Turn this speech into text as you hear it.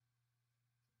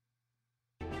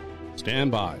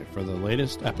Stand by for the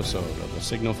latest episode of the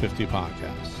Signal 50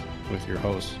 podcast with your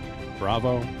hosts,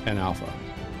 Bravo and Alpha,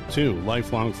 two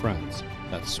lifelong friends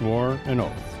that swore an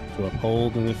oath to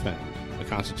uphold and defend the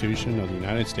Constitution of the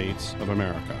United States of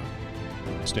America.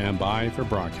 Stand by for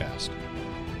broadcast.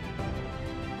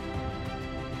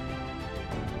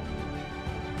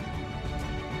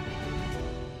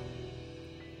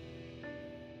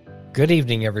 Good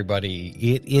evening,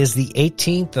 everybody. It is the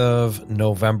 18th of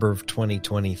November of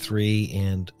 2023,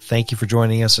 and thank you for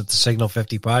joining us at the Signal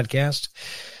 50 podcast.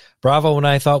 Bravo and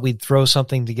I thought we'd throw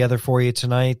something together for you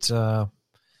tonight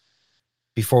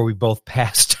before we both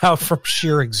passed out from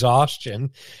sheer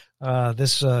exhaustion.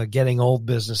 This getting old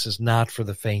business is not for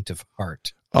the faint of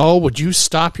heart. Oh, would you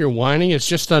stop your whining? It's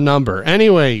just a number.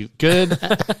 Anyway, good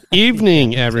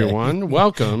evening, everyone.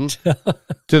 Welcome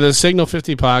to the Signal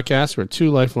 50 podcast, where two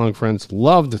lifelong friends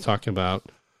love to talk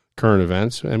about current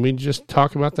events, and we just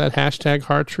talk about that hashtag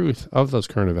hard truth of those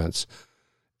current events.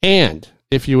 And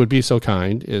if you would be so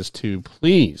kind is to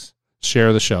please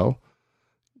share the show,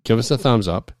 give us a thumbs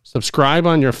up, subscribe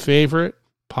on your favorite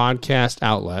podcast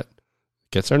outlet,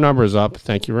 gets our numbers up.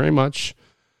 Thank you very much.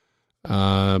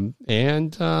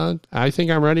 And I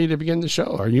think I'm ready to begin the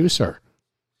show. Are you, sir?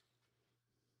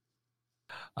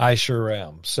 I sure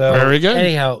am. So very good.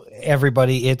 Anyhow,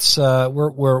 everybody, it's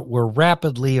we're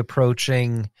rapidly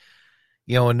approaching,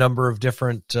 a number of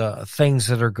different things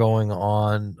that are going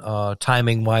on,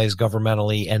 timing wise,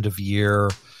 governmentally, end of year,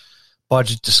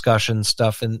 budget discussion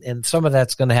stuff, and some of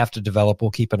that's going to have to develop. We'll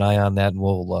keep an eye on that, and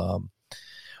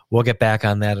we'll get back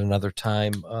on that another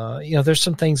time. There's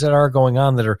some things that are going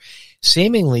on that are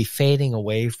seemingly fading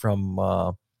away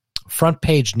from front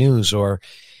page news, or,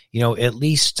 at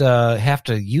least have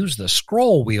to use the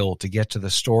scroll wheel to get to the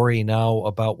story now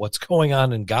about what's going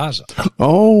on in Gaza.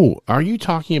 Oh, are you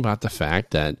talking about the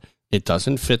fact that it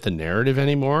doesn't fit the narrative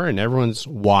anymore and everyone's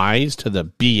wise to the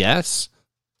BS?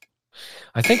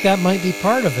 I think that might be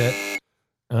part of it.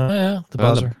 Yeah, the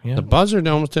buzzer. The buzzer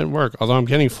almost didn't work, although I'm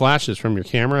getting flashes from your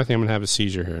camera. I think I'm going to have a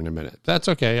seizure here in a minute. That's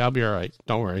okay. I'll be all right.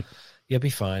 Don't worry. You'll be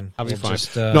fine. I'll be fine.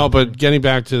 No, but getting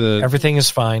back to the... Everything is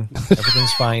fine.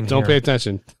 Everything's fine. Don't pay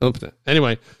attention.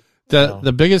 Anyway,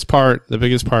 the biggest part of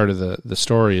the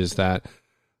story is that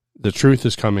the truth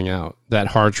is coming out, that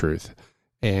hard truth.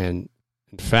 And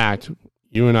in fact,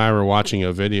 you and I were watching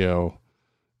a video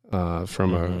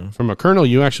from a colonel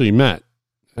you actually met.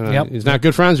 He's not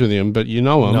good friends with him, but you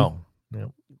know him. No.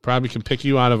 Yep. Probably can pick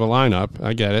you out of a lineup.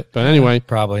 I get it. But anyway.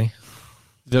 Probably.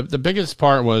 The biggest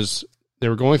part was they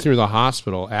were going through the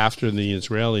hospital after the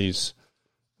Israelis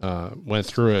went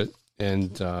through it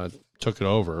and took it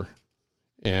over.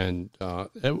 And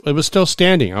it was still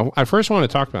standing. I first want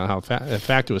to talk about how, in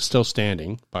fact, it was still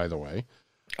standing, by the way.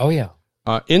 Oh, yeah.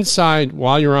 Inside,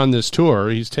 while you're on this tour,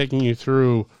 he's taking you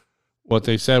through what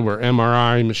they said were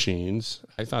MRI machines.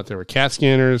 I thought they were CAT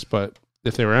scanners, but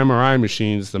if they were MRI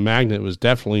machines, the magnet was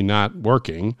definitely not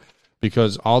working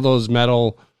because all those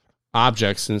metal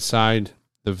objects inside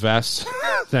the vest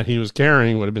that he was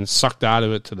carrying would have been sucked out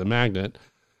of it to the magnet.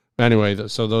 Anyway,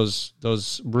 so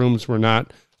those rooms were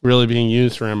not really being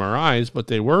used for MRIs, but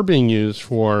they were being used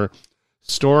for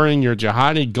storing your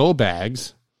jihadi go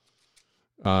bags.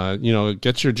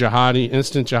 Get your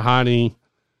instant jihadi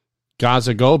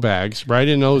Gaza go bags right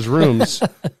in those rooms.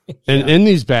 And in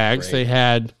these bags, they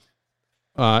had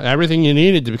everything you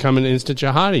needed to become an instant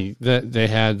jihadi. They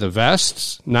had the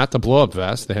vests, not the blow-up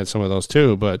vests. They had some of those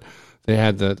too, but they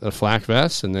had the flak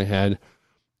vests, and they had,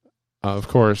 of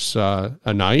course, a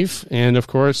knife, and, of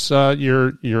course,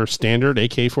 your standard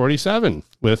AK-47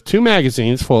 with 2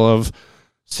 magazines full of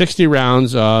 60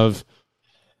 rounds of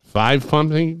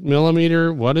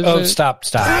 5.0 What is it? Oh, stop.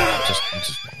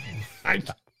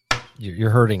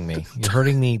 You're hurting me. You're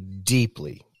hurting me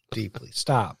deeply, deeply.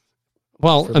 Stop.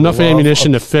 Well, enough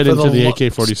ammunition to fit into the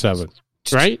AK-47,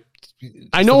 right?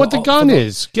 I know what the gun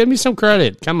is. Give me some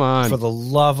credit. Come on. For the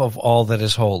love of all that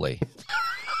is holy.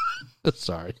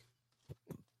 Sorry.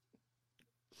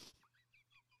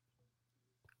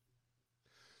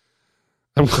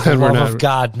 I'm glad For the we're love not. of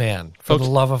God, man. For the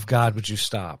love of God, would you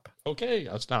stop? Okay,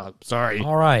 I'll stop. Sorry.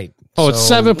 All right. Oh, it's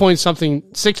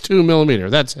 7.62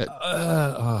 millimeter. That's it.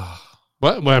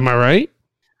 What? Am I right?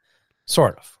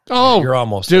 Sort of. Oh, you're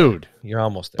almost dude. There. You're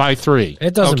almost there. By 3.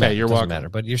 It doesn't matter. You're it doesn't welcome. matter,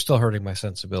 but you're still hurting my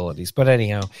sensibilities. But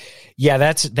anyhow, yeah,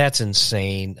 that's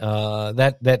insane.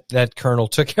 That colonel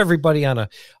took everybody on a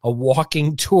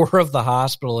walking tour of the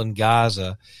hospital in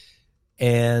Gaza,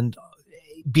 and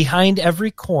behind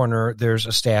every corner, there's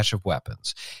a stash of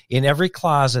weapons. In every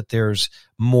closet, there's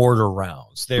mortar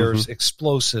rounds. There's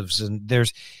explosives, and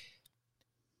there's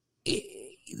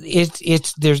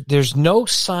there's no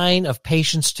sign of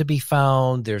patients to be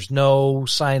found. There's no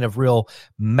sign of real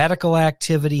medical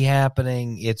activity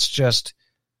happening. It's just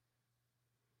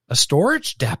a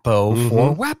storage depot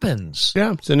for weapons.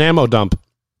 Yeah, it's an ammo dump.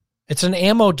 It's an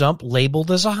ammo dump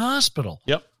labeled as a hospital.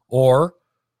 Yep. Or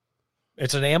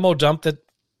it's an ammo dump that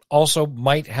also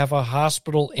might have a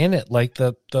hospital in it, like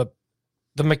the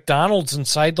McDonald's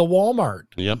inside the Walmart.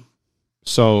 Yep.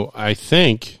 So I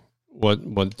think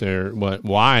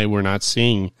why we're not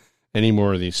seeing any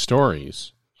more of these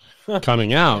stories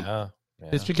coming out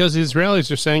is because the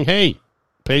Israelis are saying, hey,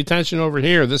 pay attention over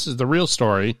here. This is the real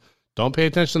story. Don't pay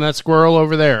attention to that squirrel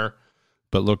over there,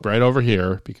 but look right over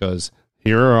here because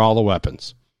here are all the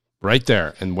weapons right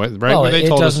there. And where they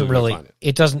told us to find it.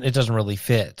 It doesn't really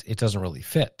fit. It doesn't really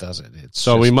fit, does it?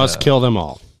 So we must kill them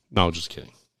all. No, just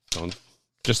kidding.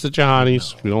 Just the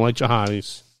jihadis. No. We don't like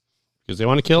jihadis because they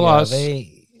want to kill us.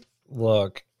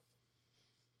 Look,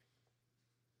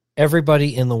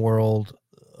 everybody in the world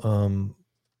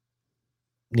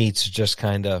needs to just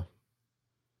kind of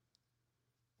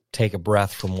take a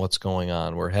breath from what's going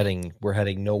on. We're heading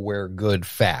nowhere good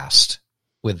fast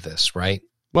with this, right?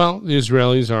 Well, the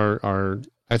Israelis are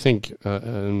I think,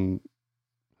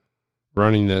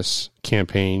 running this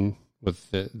campaign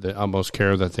with the utmost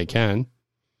care that they can,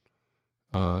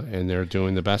 and they're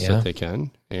doing the best that they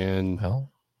can, and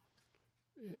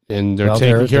they're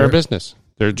taking care of business.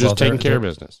 They're just taking care of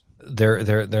business.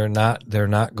 They're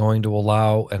not going to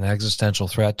allow an existential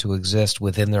threat to exist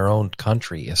within their own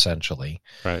country. Essentially,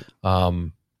 right?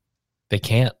 They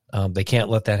can't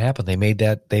let that happen. They made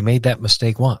that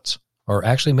mistake once, or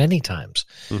actually many times.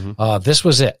 This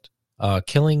was it.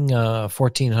 Killing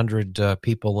 1,400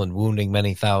 people and wounding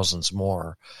many thousands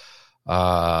more. That's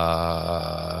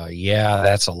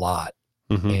a lot.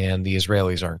 And the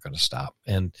Israelis aren't going to stop,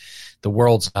 and the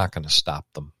world's not going to stop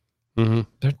them.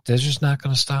 They're just not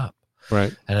going to stop.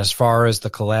 Right. And as far as the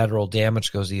collateral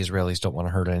damage goes, the Israelis don't want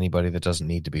to hurt anybody that doesn't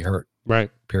need to be hurt. Right.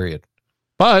 Period.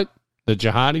 But the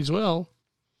jihadis will.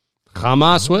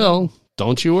 Hamas will.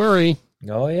 Don't you worry.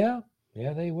 Oh, yeah.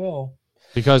 Yeah, they will.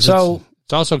 Because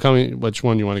it's also coming. Which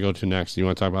one do you want to go to next? Do you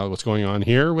want to talk about what's going on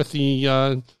here with the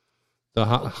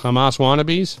Hamas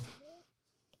wannabes?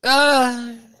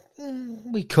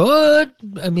 We could.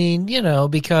 I mean,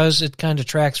 because it kind of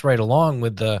tracks right along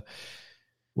with the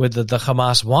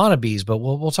Hamas wannabes. But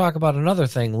we'll talk about another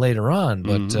thing later on.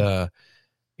 But the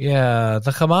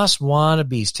Hamas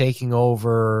wannabes taking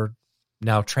over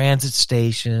now transit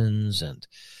stations and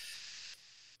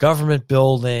government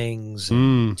buildings,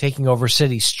 and taking over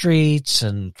city streets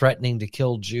and threatening to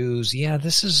kill Jews. Yeah,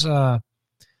 this is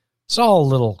it's all a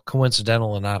little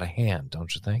coincidental and out of hand,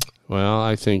 don't you think? Well,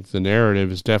 I think the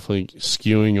narrative is definitely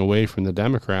skewing away from the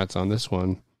Democrats on this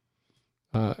one.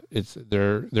 It's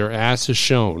their ass is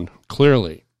shown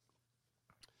clearly.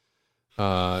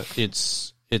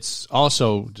 It's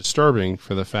also disturbing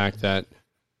for the fact that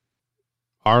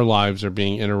our lives are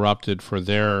being interrupted for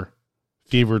their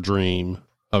fever dream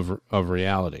of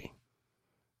reality,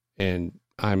 and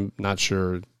I'm not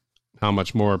sure how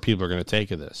much more people are going to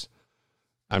take of this.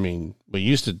 I mean, we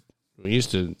used to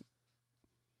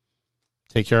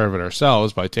take care of it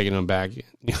ourselves by taking them back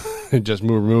and just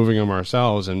removing them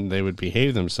ourselves, and they would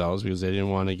behave themselves because they didn't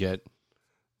want to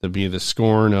be the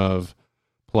scorn of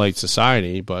polite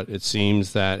society. But it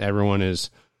seems that everyone is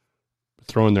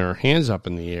throwing their hands up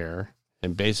in the air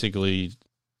and basically,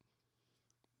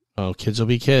 oh, kids will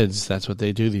be kids. That's what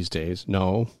they do these days.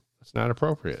 No, it's not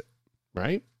appropriate,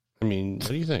 right? I mean, what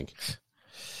do you think?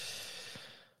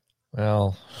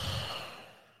 Well,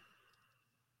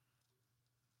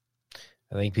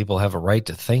 I think people have a right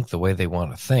to think the way they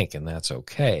want to think, and that's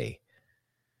okay.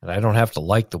 And I don't have to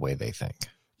like the way they think.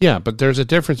 Yeah, but there's a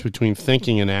difference between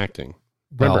thinking and acting.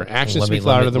 Remember, actions speak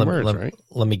louder than words, right?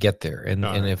 Let me get there. And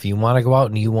if you want to go out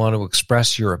and you want to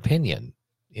express your opinion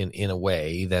in a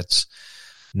way that's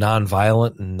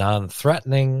nonviolent and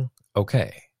non-threatening,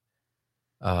 okay.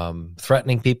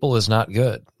 Threatening people is not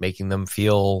good. Making them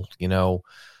feel,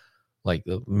 like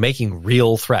making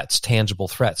real threats, tangible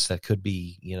threats that could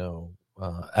be,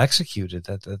 executed.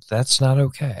 That's not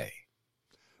okay.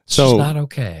 It's not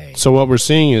okay. So what we're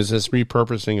seeing is this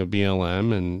repurposing of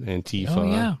BLM and Antifa. Oh,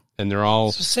 yeah. And they're all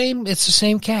it's the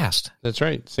same cast. That's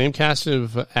right. Same cast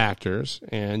of actors.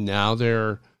 And now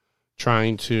they're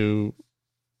trying to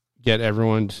get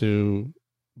everyone to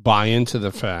buy into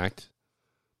the fact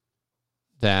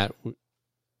that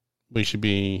we should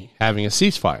be having a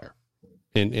ceasefire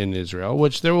in Israel,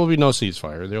 which there will be no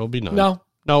ceasefire. There will be none. No.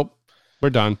 Nope. We're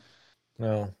done.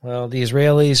 No. Well, the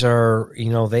Israelis are,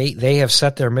 they have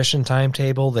set their mission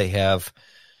timetable. They have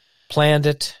planned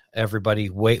it. Everybody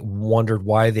wondered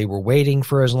why they were waiting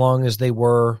for as long as they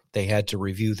were. They had to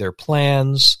review their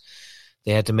plans.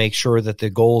 They had to make sure that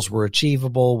the goals were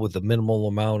achievable with a minimal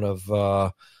amount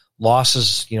of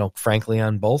losses, frankly,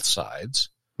 on both sides.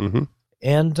 Mm-hmm.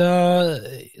 And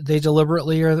they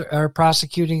deliberately are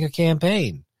prosecuting a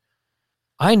campaign.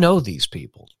 I know these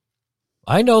people.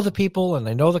 I know the people, and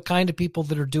I know the kind of people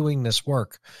that are doing this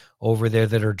work over there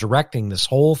that are directing this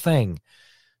whole thing.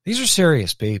 These are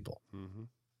serious people. Mm-hmm.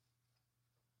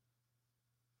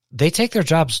 They take their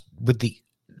jobs with the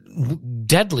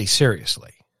deadly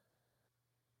seriously.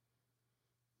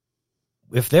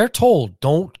 If they're told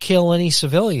don't kill any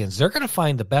civilians, they're going to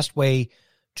find the best way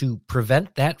to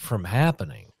prevent that from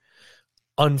happening.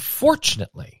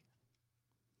 Unfortunately,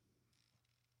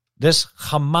 this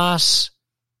Hamas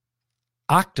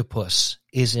octopus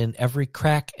is in every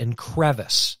crack and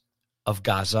crevice of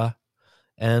Gaza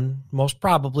and most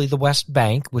probably the West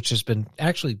Bank, which has been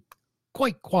actually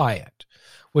quite quiet,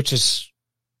 which is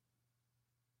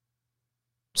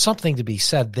something to be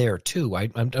said there too. I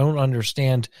don't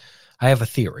understand. I have a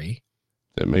theory.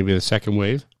 That maybe the second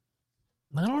wave?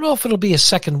 I don't know if it'll be a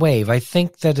second wave. I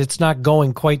think that it's not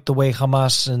going quite the way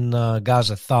Hamas and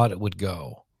Gaza thought it would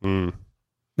go. Mm.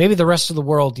 Maybe the rest of the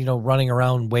world, running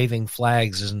around waving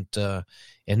flags isn't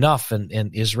enough,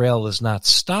 and Israel is not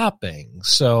stopping.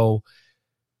 So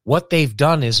what they've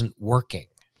done isn't working.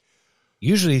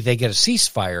 Usually they get a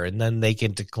ceasefire, and then they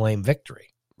can claim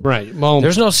victory. Right. Well,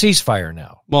 there's no ceasefire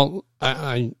now. Well,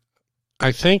 I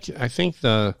think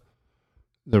the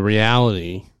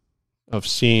reality of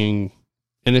seeing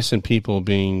innocent people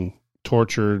being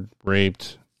tortured,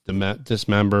 raped,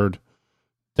 dismembered,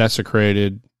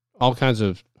 desecrated, all kinds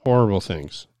of horrible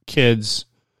things. Kids,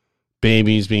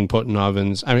 babies being put in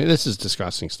ovens. I mean, this is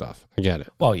disgusting stuff. I get it.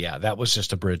 Well, yeah, that was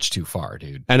just a bridge too far,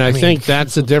 dude. And I think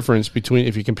that's the difference between,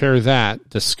 if you compare that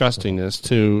disgustingness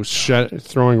to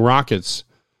throwing rockets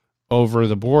over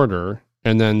the border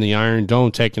and then the Iron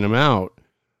Dome taking them out.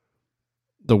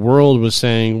 The world was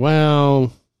saying,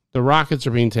 well, the rockets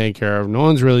are being taken care of. No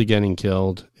one's really getting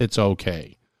killed. It's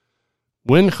okay.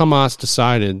 When Hamas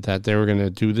decided that they were going to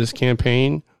do this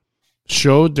campaign,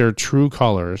 showed their true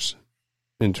colors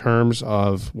in terms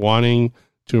of wanting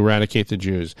to eradicate the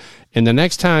Jews. And the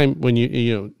next time when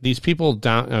these people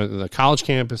down the college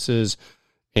campuses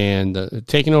and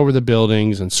taking over the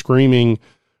buildings and screaming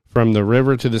from the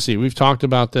river to the sea, we've talked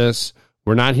about this.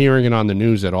 We're not hearing it on the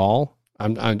news at all.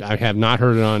 I have not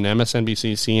heard it on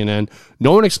MSNBC, CNN.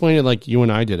 No one explained it like you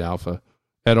and I did, Alpha,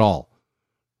 at all.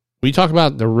 We talk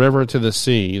about the river to the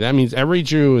sea. That means every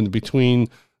Jew in between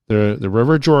the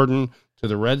River Jordan to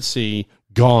the Red Sea,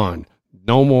 gone.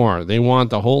 No more. They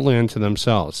want the whole land to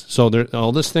themselves. So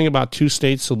all this thing about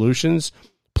two-state solutions,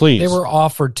 please. They were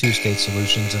offered two-state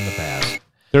solutions in the past.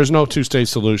 There's no two-state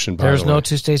solution, by the way. There's no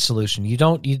two-state solution.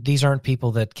 These aren't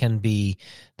people that can be,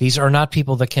 these are not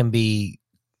people that can be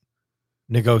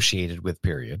negotiated with,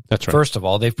 period. That's right. First of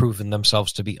all, they've proven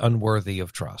themselves to be unworthy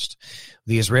of trust.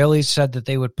 The Israelis said that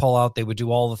they would pull out, they would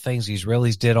do all the things. The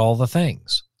Israelis did all the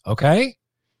things. Okay?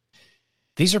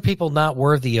 These are people not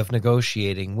worthy of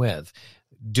negotiating with.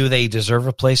 Do they deserve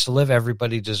a place to live?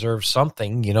 Everybody deserves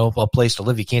something, a place to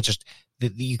live. You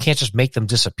can't just make them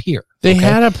disappear. They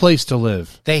had a place to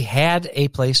live. They had a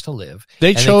place to live.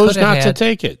 They chose not to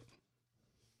take it.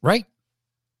 Right.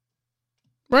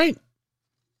 Right.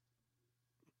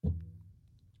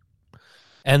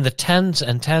 And the tens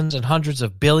and hundreds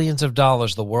of billions of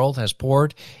dollars the world has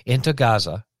poured into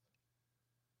Gaza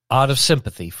out of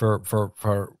sympathy for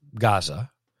Gaza,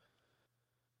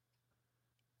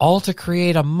 all to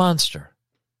create a monster.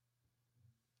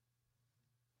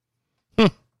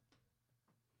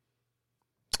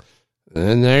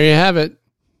 And there you have it.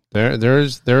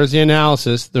 There's the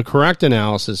analysis, the correct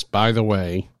analysis, by the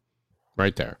way,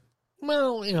 right there.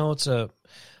 Well, it's a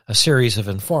series of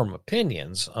informed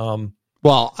opinions.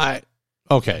 Well, I'm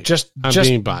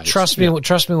being biased. Trust me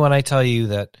when I tell you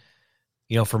that,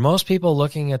 for most people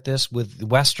looking at this with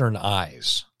Western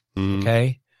eyes,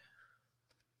 okay,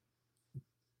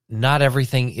 not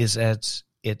everything is as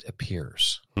it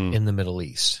appears in the Middle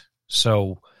East.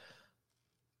 So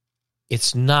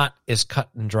it's not as cut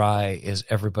and dry as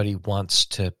everybody wants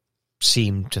to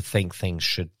seem to think things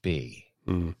should be.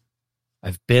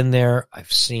 I've been there.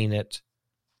 I've seen it.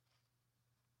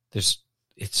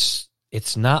 It's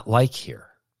not like here.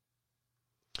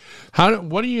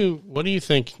 What do you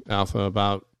think, Alpha,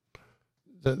 about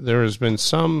there has been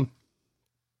some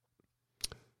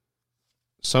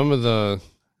of the,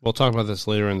 we'll talk about this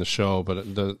later in the show, but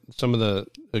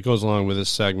it goes along with this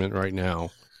segment right now,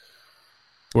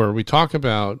 where we talk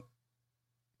about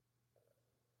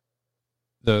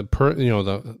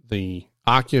the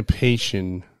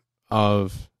occupation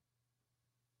of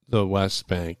the West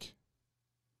Bank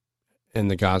and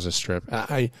the Gaza Strip.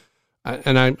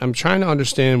 I'm trying to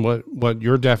understand what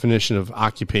your definition of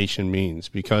occupation means,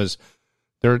 because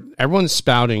everyone's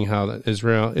spouting how that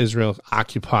Israel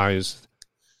occupies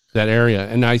that area,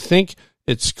 and I think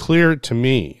it's clear to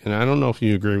me, and I don't know if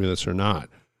you agree with this or not.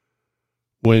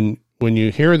 When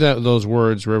you hear those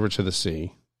words, river to the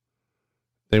sea,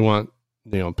 they want,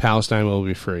 Palestine will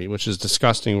be free, which is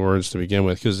disgusting words to begin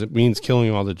with, because it means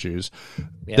killing all the Jews.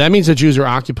 Yeah. That means the Jews are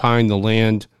occupying the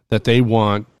land that they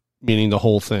want, meaning the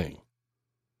whole thing.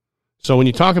 So when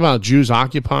you talk about Jews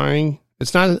occupying,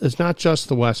 it's not just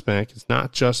the West Bank, it's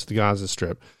not just the Gaza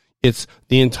Strip, it's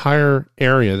the entire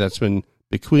area that's been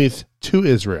bequeathed to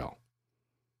Israel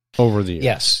over the years.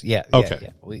 Yes, yeah, okay. Yeah.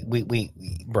 We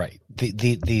right.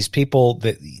 These people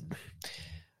that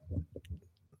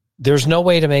there's no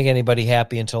way to make anybody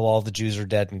happy until all the Jews are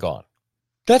dead and gone.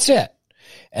 That's it.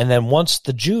 And then once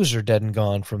the Jews are dead and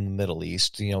gone from the Middle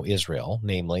East, Israel,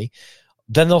 namely,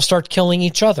 then they'll start killing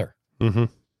each other. Mm-hmm.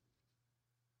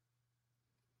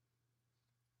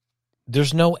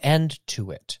 There's no end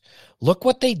to it. Look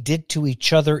what they did to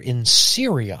each other in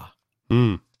Syria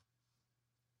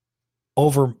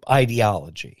over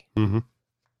ideology. Mm-hmm.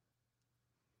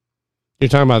 You're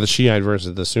talking about the Shiite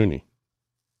versus the Sunni.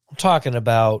 I'm talking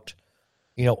about,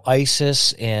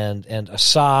 ISIS and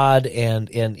Assad and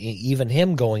even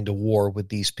him going to war with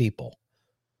these people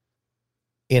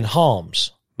in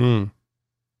Homs and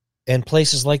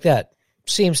places like that.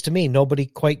 Seems to me nobody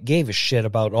quite gave a shit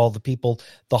about all the people,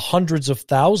 the hundreds of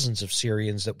thousands of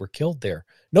Syrians that were killed there.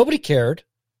 Nobody cared.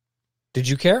 Did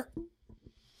you care?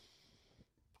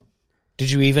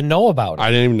 Did you even know about it? I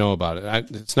didn't even know about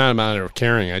it. It's not a matter of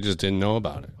caring. I just didn't know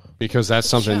about it, because that's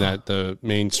something that the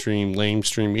mainstream,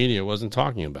 lamestream media wasn't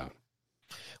talking about.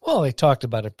 Well, they talked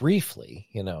about it briefly,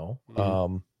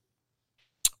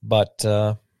 but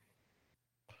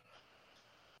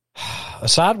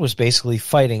Assad was basically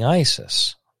fighting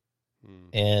ISIS,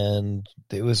 and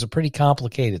it was a pretty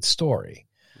complicated story.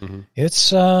 Mm-hmm.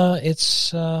 It's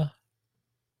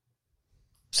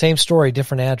same story,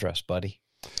 different address, buddy.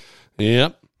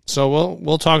 Yep. So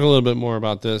we'll talk a little bit more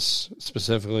about this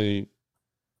specifically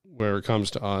where it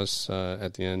comes to us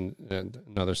at the end, and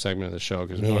another segment of the show,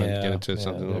 because we want to get into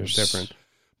something a little bit different.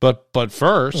 But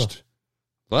first,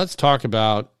 let's talk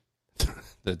about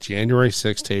the January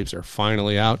 6th tapes are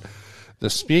finally out. The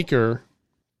Speaker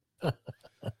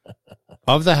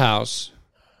of the House,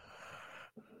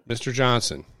 Mr.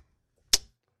 Johnson,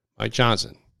 Mike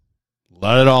Johnson,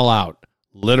 let it all out,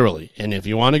 literally. And if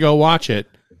you want to go watch it,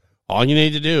 all you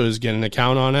need to do is get an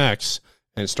account on X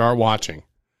and start watching.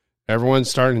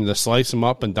 Everyone's starting to slice them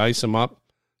up and dice them up.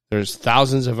 There's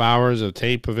thousands of hours of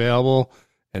tape available,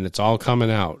 and it's all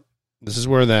coming out. This is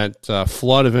where that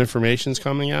flood of information is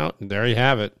coming out. And there you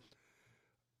have it.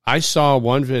 I saw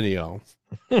one video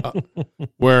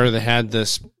where they had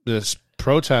this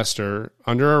protester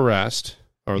under arrest,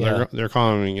 or they're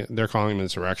calling him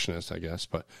insurrectionist, I guess,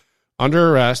 but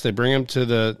under arrest. They bring him to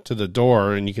the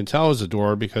door, and you can tell it was a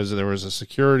door because there was a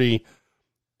security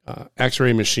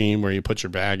X-ray machine where you put your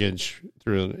baggage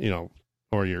through,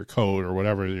 or your coat or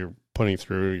whatever you're putting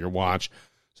through, your watch,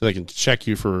 so they can check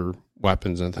you for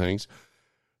weapons and things.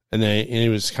 And he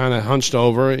was kind of hunched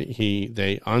over.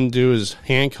 They undo his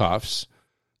handcuffs.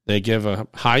 They give a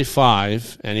high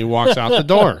five, and he walks out the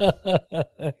door.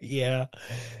 Yeah.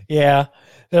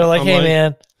 They're like, "Hey,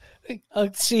 man,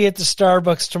 I'll see you at the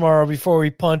Starbucks tomorrow before we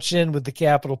punch in with the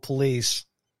Capitol Police."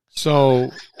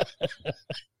 So if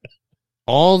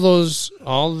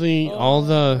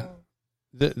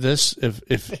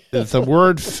the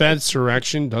word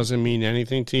Fedsurrection doesn't mean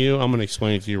anything to you, I'm going to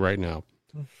explain it to you right now.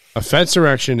 A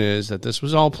Fedsurrection is that this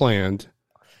was all planned.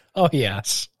 Oh,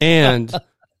 yes. And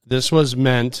this was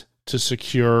meant to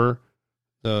secure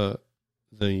the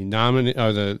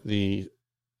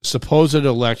supposed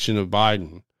election of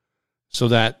Biden, so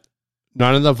that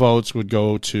none of the votes would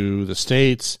go to the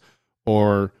states,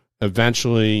 or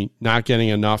eventually not getting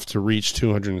enough to reach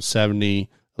 270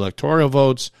 electoral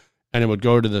votes, and it would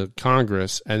go to the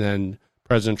Congress, and then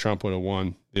President Trump would have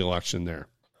won the election there.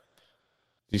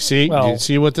 Do you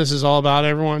see what this is all about,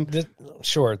 everyone?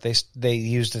 Sure. They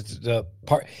used it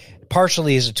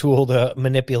partially as a tool to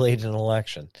manipulate an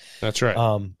election. That's right.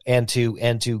 And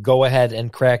to go ahead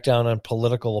and crack down on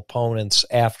political opponents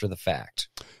after the fact.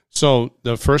 So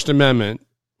the First Amendment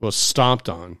was stomped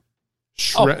on.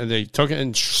 They took it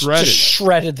and shredded. Just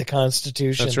shredded the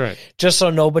Constitution. That's right. Just so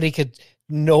nobody could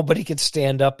nobody could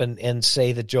stand up and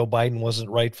say that Joe Biden wasn't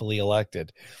rightfully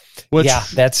elected. Which, yeah,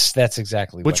 that's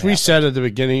exactly which what we happened. said at the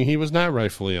beginning. He was not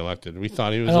rightfully elected. We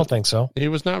thought he was. I don't think so. He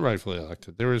was not rightfully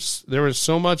elected. There was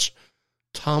so much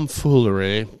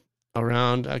tomfoolery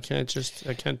around. I can't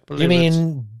believe. You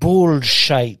mean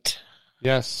bullshit?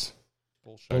 Yes,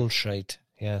 Bullshit.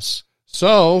 Yes.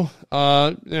 So,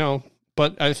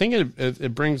 but I think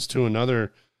it brings to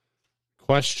another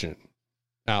question,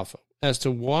 Alpha, as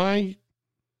to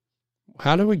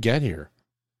how did we get here?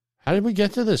 How did we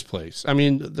get to this place? I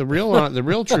mean, the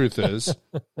real truth is,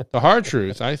 the hard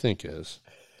truth, I think, is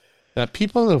that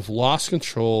people have lost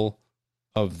control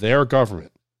of their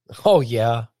government. Oh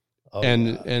yeah.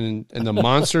 And the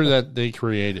monster that they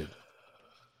created.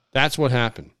 That's what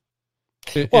happened.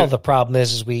 The problem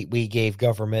is we gave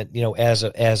government, as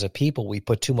a people, we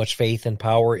put too much faith and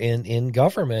power in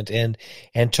government and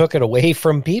took it away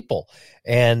from people.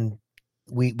 And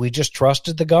we just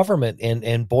trusted the government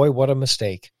and boy, what a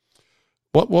mistake.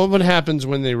 What happens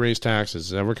when they raise taxes?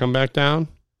 Does it ever come back down?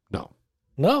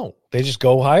 No, they just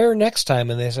go higher next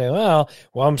time and they say, well,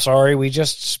 I'm sorry, we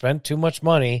just spent too much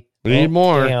money. We need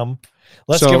more. Damn.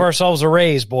 Let's give ourselves a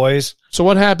raise, boys. So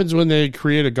what happens when they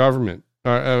create a government,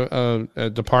 or a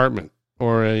department,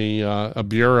 or a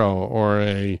bureau,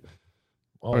 or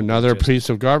another piece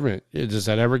of government? Does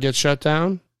that ever get shut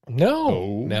down?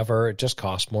 No, never. It just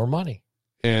costs more money.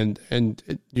 And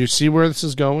you see where this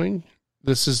is going?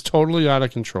 This is totally out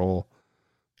of control.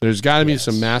 There's got to be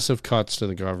some massive cuts to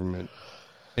the government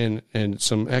and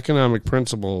some economic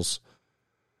principles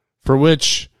for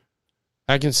which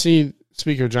I can see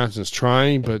Speaker Johnson's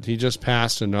trying, but he just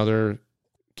passed another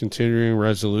continuing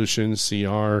resolution,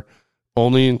 CR,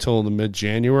 only until the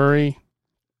mid-January.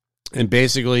 And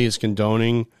basically is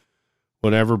condoning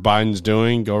whatever Biden's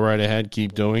doing. Go right ahead,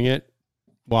 keep doing it,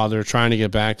 while they're trying to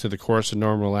get back to the course of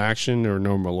normal action or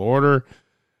normal order.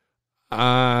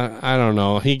 I don't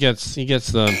know. He gets the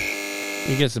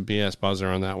BS buzzer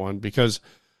on that one, because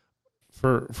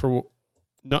for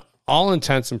all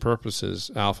intents and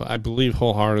purposes, Alpha, I believe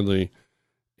wholeheartedly,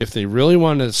 if they really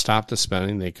wanted to stop the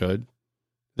spending, they could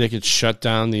shut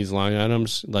down these line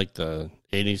items, like the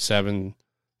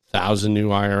 87,000 new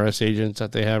IRS agents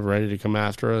that they have ready to come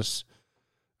after us.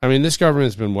 I mean, this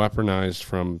government's been weaponized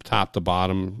from top to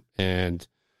bottom, and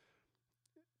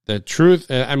the truth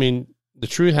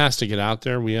has to get out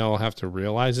there. We all have to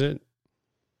realize it.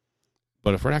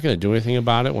 But if we're not going to do anything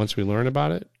about it once we learn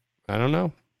about it, I don't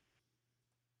know.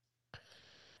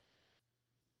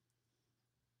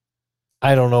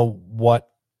 I don't know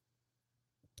what.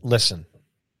 Listen,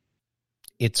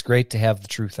 it's great to have the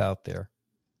truth out there.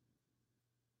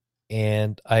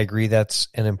 And I agree that's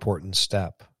an important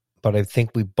step. But I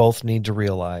think we both need to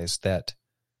realize that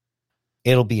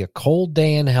it'll be a cold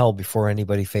day in hell before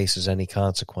anybody faces any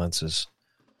consequences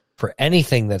for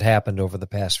anything that happened over the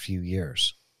past few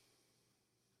years.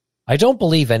 I don't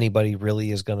believe anybody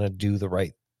really is going to do the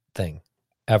right thing,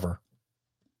 ever.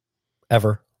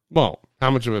 Ever. Well, how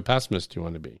much of a pessimist do you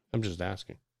want to be? I'm just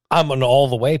asking. I'm an all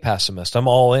the way pessimist. I'm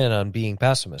all in on being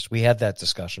pessimist. We had that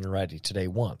discussion already today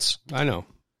once. I know.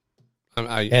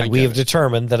 We have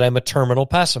determined that I'm a terminal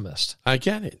pessimist. I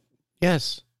get it.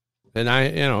 Yes. And I,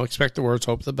 expect the worst,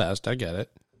 hope the best. I get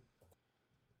it.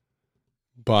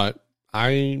 But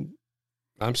I'm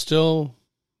still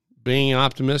being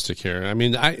optimistic here. I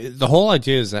mean, the whole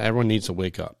idea is that everyone needs to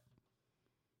wake up.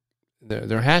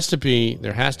 There has to be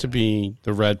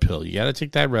the red pill. You got to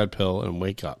take that red pill and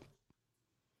wake up,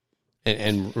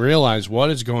 and realize what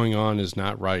is going on is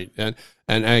not right. And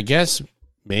I guess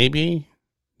maybe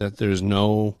that there's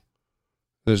no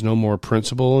more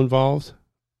principle involved.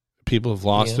 People have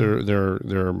lost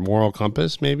their moral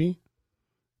compass. Maybe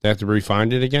they have to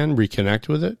refine it again, reconnect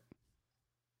with it.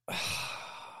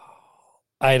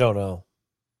 I don't know.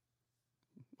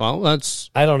 Well,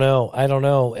 I don't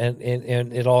know.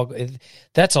 And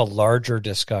that's a larger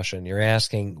discussion. You're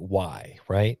asking why,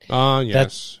 right?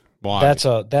 Yes. Why? That's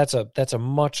a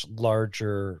much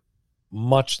larger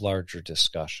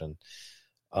discussion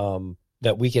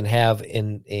that we can have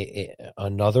in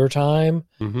another time.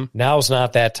 Mm-hmm. Now's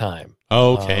not that time.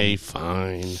 Okay,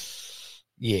 fine.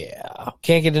 Yeah.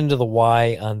 Can't get into the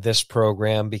why on this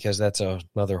program because that's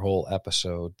another whole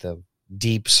episode. The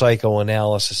deep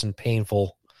psychoanalysis and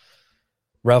painful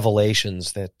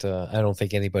revelations that I don't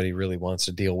think anybody really wants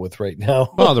to deal with right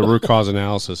now. Well, the root cause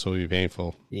analysis will be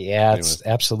painful. Yeah, it's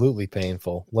absolutely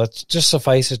painful. Let's just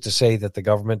suffice it to say that the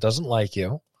government doesn't like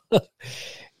you.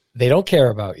 They don't care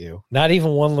about you, not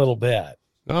even one little bit.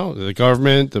 No, the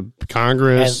government, the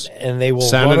Congress, and they will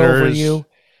senators. run over you.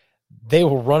 They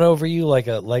will run over you like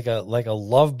a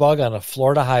love bug on a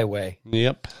Florida highway.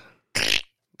 Yep.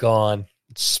 Gone.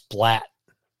 Splat.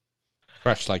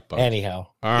 Fresh like bugs. Anyhow.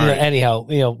 All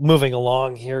right. Moving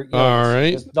along here. All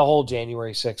right. The whole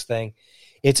January 6th thing.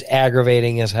 It's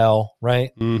aggravating as hell,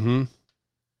 right?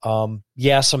 Mm-hmm.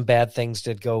 Yeah, some bad things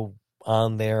did go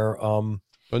on there.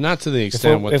 But not to the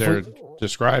extent what they're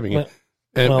describing it.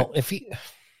 Well,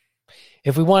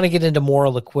 if we want to get into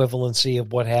moral equivalency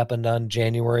of what happened on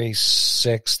January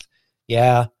 6th,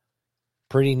 yeah,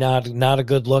 pretty not a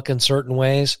good look in certain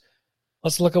ways.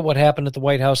 Let's look at what happened at the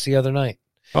White House the other night.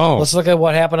 Oh, let's look at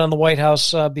what happened on the White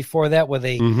House before that, where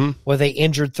they mm-hmm.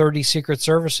 Injured 30 Secret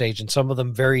Service agents, some of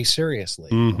them very seriously.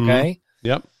 Mm-hmm. Okay.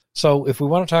 Yep. So if we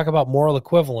want to talk about moral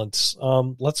equivalence,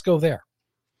 let's go there.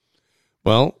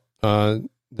 Well,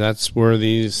 that's where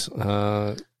these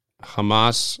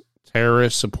Hamas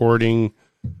terrorist supporting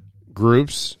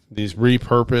groups, these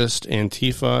repurposed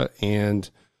Antifa and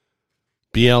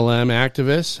BLM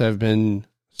activists, have been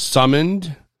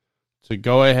summoned to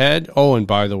go ahead. Oh, and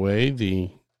by the way, the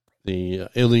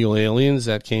illegal aliens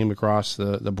that came across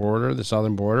the border, the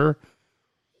southern border,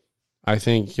 I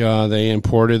think they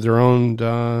imported their own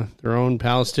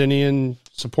Palestinian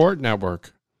support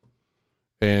network,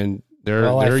 and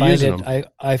they're using them.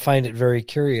 I find it very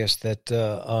curious that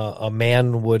a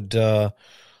man would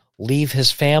leave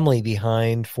his family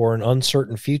behind for an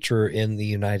uncertain future in the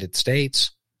United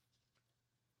States.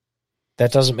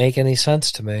 That doesn't make any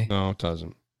sense to me. No, it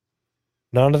doesn't.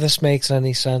 None of this makes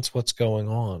any sense. What's going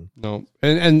on? No,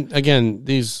 and again,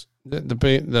 these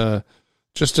the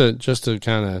just to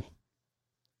kind of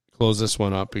close this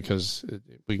one up, because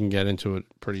we can get into it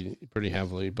pretty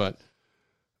heavily, but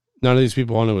none of these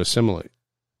people want to assimilate.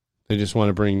 They just want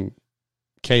to bring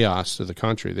chaos to the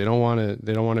country. They don't want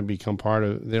to become part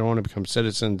of. They don't want to become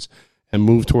citizens and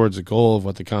move towards the goal of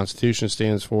what the Constitution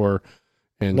stands for,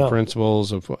 and the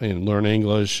principles of, and learn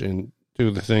English and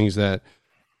do the things that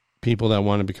people that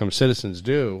want to become citizens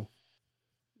do.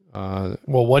 Well,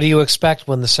 what do you expect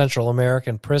when the Central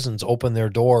American prisons open their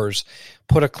doors,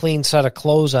 put a clean set of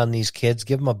clothes on these kids,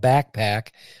 give them a backpack,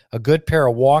 a good pair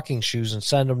of walking shoes, and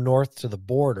send them north to the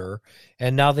border,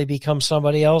 and now they become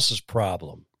somebody else's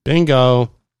problem?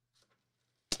 Bingo.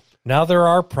 Now they're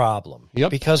our problem.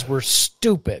 Yep. Because we're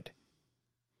stupid.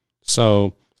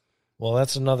 So, well,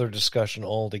 that's another discussion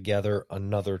altogether,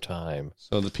 another time.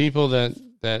 So the people that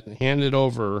handed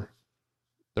over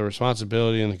the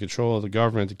responsibility and the control of the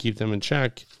government to keep them in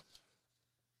check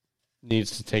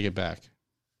needs to take it back.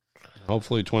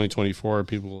 Hopefully 2024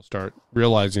 people will start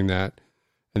realizing that.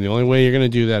 And the only way you're going to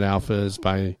do that, Alpha, is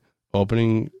by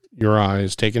opening your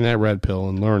eyes, taking that red pill,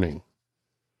 and learning.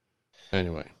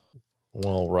 Anyway.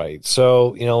 Well, right. So,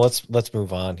 let's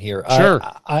move on here. Sure.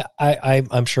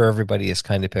 I'm sure everybody is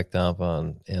kind of picked up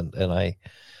on, and I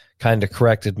kind of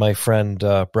corrected my friend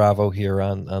Bravo here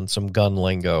on some gun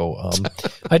lingo.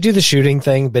 I do the shooting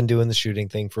thing, been doing the shooting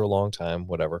thing for a long time,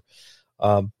 whatever.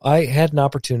 I had an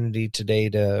opportunity today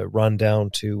to run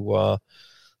down to,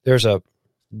 there's a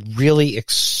really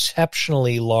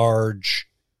exceptionally large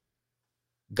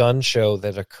gun show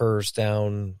that occurs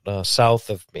down south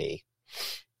of me.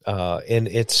 And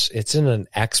it's in an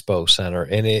expo center,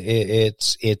 and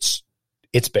it's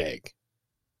big.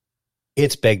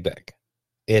 It's big.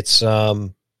 It's,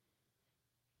 God,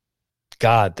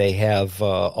 they have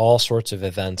all sorts of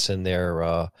events in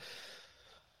there.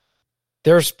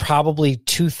 There's probably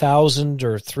 2,000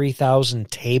 or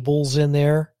 3,000 tables in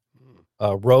there,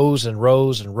 rows and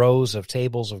rows and rows of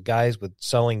tables of guys with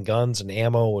selling guns and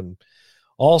ammo and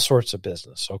all sorts of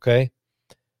business. Okay.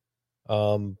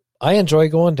 I enjoy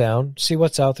going down, see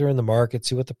what's out there in the market,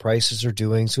 see what the prices are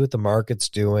doing, see what the market's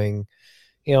doing,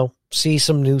 see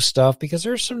some new stuff, because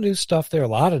there's some new stuff there, a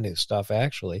lot of new stuff,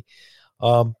 actually.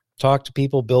 Talk to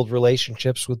people, build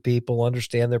relationships with people,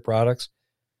 understand their products.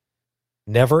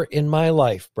 Never in my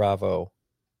life, Bravo,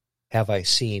 have I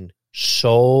seen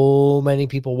so many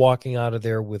people walking out of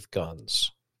there with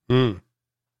guns.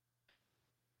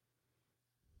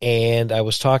 And I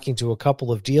was talking to a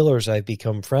couple of dealers I've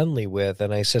become friendly with,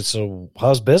 and I said, so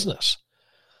how's business?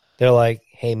 They're like,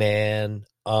 hey, man,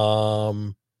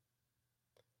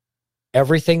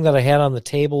 everything that I had on the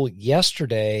table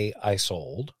yesterday, I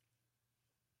sold.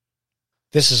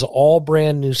 This is all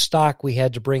brand new stock we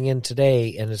had to bring in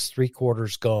today, and it's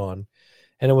 3/4 gone.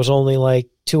 And it was only like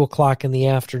 2:00 in the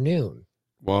afternoon.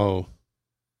 Whoa.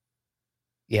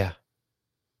 Yeah.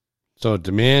 So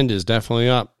demand is definitely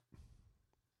up.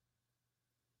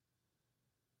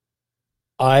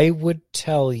 I would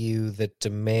tell you that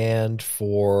demand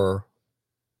for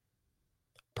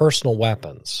personal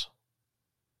weapons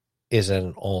is at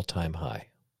an all-time high.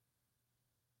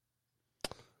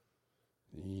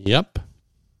 Yep.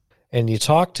 And you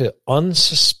talk to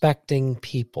unsuspecting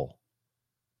people.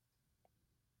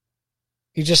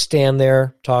 You just stand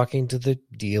there talking to the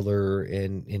dealer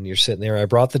and you're sitting there. I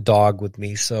brought the dog with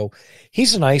me, so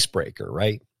he's an icebreaker,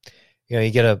 right? You know,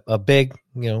 you get a big,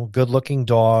 good looking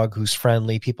dog who's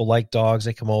friendly. People like dogs.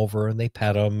 They come over and they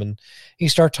pet them, and you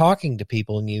start talking to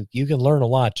people, and you can learn a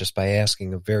lot just by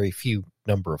asking a very few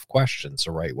number of questions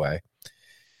the right way.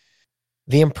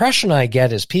 The impression I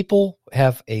get is people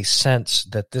have a sense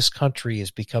that this country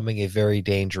is becoming a very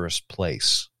dangerous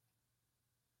place.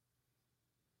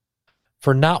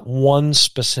 For not one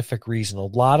specific reason. A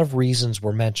lot of reasons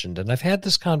were mentioned. And I've had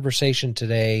this conversation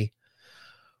today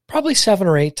probably 7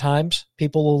 or 8 times.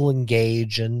 People will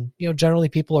engage, and generally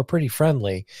people are pretty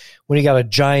friendly. When you got a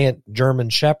giant German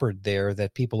Shepherd there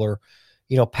that people are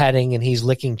petting, and he's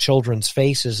licking children's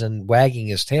faces and wagging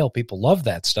his tail, people love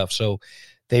that stuff. So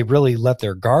they really let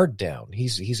their guard down.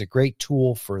 He's a great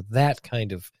tool for that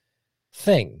kind of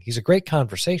thing. He's a great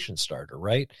conversation starter,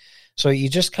 right? So you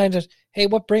just kind of, hey,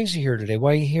 what brings you here today?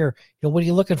 Why are you here? What are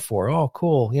you looking for? Oh,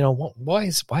 cool. Why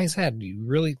is that? How do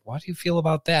you feel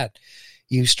about that?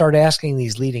 You start asking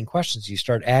these leading questions. You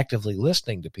start actively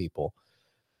listening to people.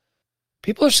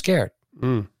 People are scared.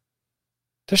 They're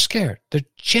scared. They're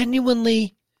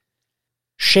genuinely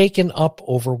shaken up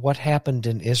over what happened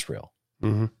in Israel.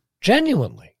 Mm-hmm.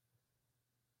 Genuinely.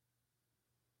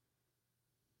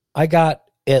 I got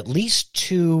at least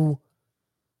 2.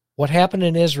 What happened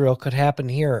in Israel could happen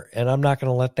here, and I'm not going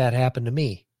to let that happen to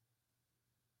me.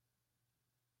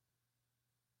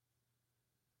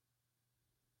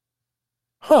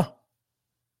 Huh.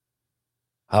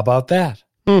 How about that?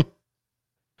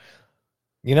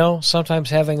 Sometimes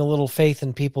having a little faith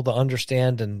in people to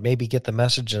understand and maybe get the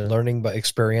message and learning by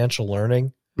experiential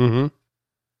learning. Mm-hmm.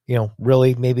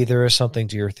 Really, maybe there is something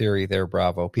to your theory there,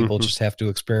 Bravo. People just have to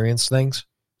experience things.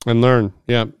 And learn,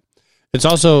 yeah. It's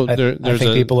also I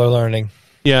think people are learning.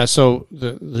 Yeah. So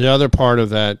the other part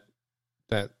of that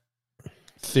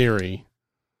theory,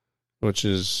 which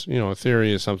is a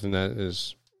theory is something that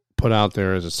is put out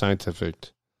there as a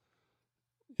scientific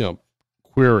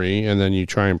query, and then you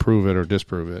try and prove it or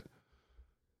disprove it.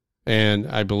 And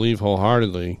I believe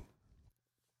wholeheartedly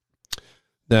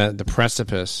that the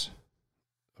precipice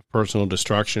of personal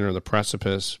destruction, or the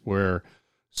precipice where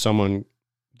someone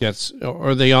gets,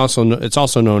 or it's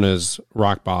also known as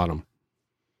rock bottom,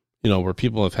 where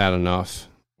people have had enough,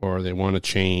 or they want to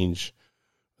change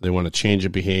a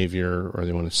behavior, or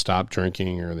they want to stop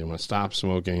drinking, or they want to stop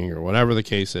smoking, or whatever the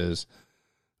case is.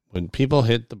 When people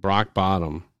hit the rock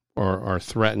bottom or are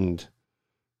threatened,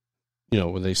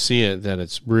 when they see it, that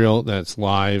it's real, that it's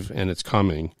live, and it's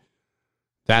coming,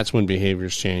 that's when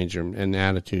behaviors change and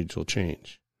attitudes will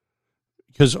change.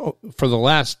 Because for the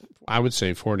last, I would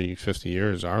say 40, 50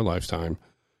 years, our lifetime,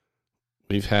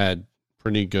 we've had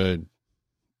pretty good,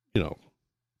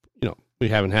 we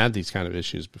haven't had these kind of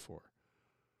issues before.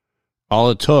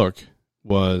 All it took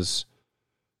was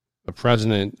a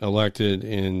president elected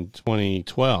in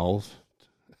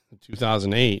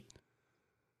 2008,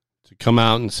 to come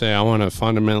out and say, I want to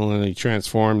fundamentally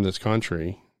transform this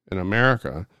country in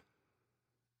America,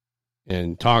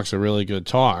 and talks a really good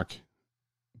talk,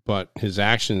 but his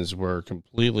actions were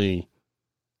completely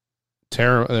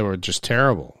terrible. They were just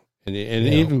terrible. And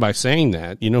even by saying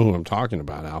that, you know who I'm talking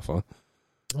about, Alpha.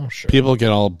 Oh, sure. People get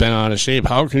all bent out of shape.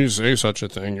 How can you say such a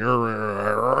thing? You're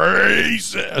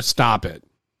racist. Stop it.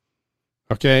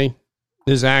 Okay?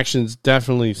 His actions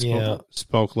definitely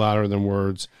spoke louder than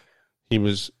words. He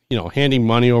was, handing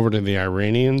money over to the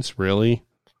Iranians. Really?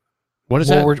 What is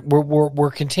that?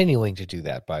 We're continuing to do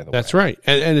that, by the way. That's right.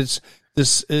 And it's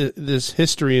this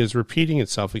history is repeating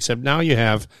itself, except now you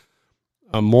have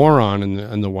a moron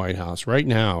in the White House right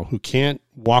now who can't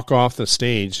walk off the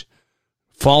stage,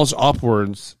 falls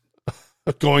upwards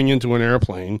going into an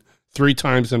airplane 3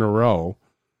 times in a row,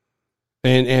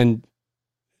 and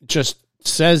just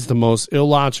says the most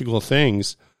illogical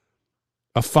things.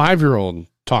 A 5-year-old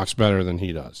talks better than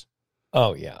he does.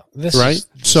 Oh, yeah. This is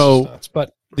nuts,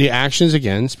 but the actions,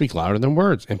 again, speak louder than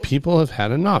words, and people have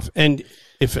had enough. And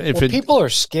if people are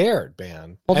scared,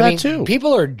 man. Well, too.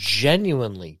 People are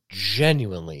genuinely,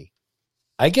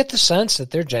 I get the sense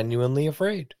that they're genuinely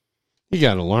afraid. You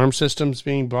got alarm systems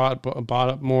being bought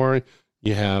up more.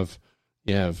 You have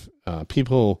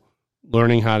people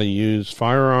learning how to use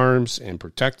firearms and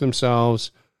protect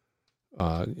themselves.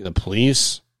 The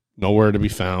police nowhere to be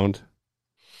found.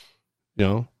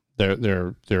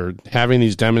 They're having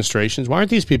these demonstrations. Why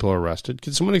aren't these people arrested?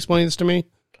 Can someone explain this to me?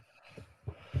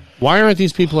 Why aren't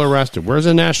these people arrested? Where's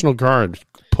the National Guard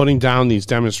putting down these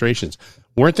demonstrations?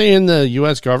 Weren't they in the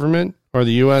U.S. government? or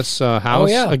the U.S.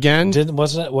 House again.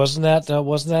 Wasn't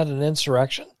that an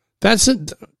insurrection? That's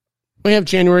it. We have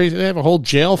January. They have a whole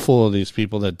jail full of these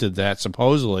people that did that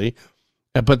supposedly,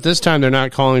 but this time they're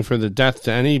not calling for the death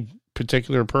to any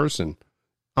particular person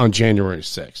on January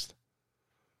 6th.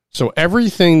 So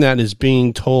everything that is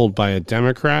being told by a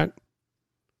Democrat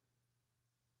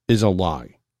is a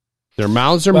lie. Their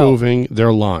mouths are moving.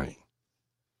 They're lying,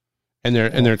 and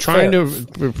they're trying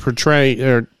to portray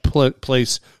or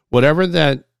place whatever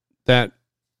that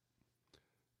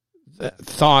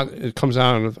thought it comes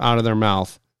out of their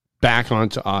mouth back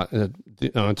onto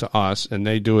us, and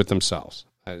they do it themselves.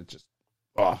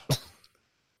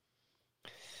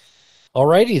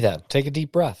 Alrighty then, take a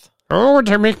deep breath. Oh,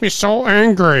 they make me so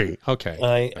angry. Okay,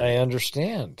 I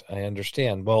understand.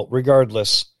 Well,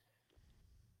 regardless,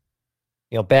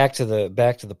 back to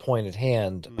the point at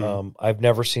hand. I've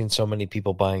never seen so many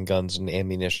people buying guns and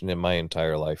ammunition in my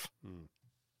entire life.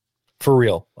 For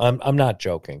real, I'm not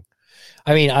joking.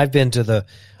 I mean, I've been to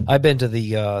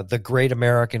the Great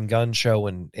American Gun Show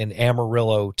in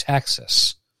Amarillo,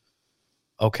 Texas.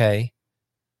 Okay.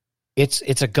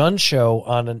 It's a gun show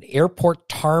on an airport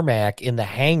tarmac in the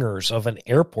hangars of an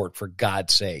airport, for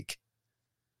God's sake.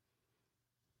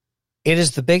 It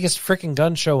is the biggest freaking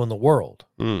gun show in the world.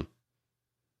 In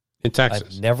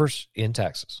Texas. In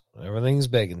Texas. Everything's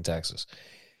big in Texas.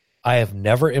 I have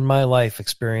never in my life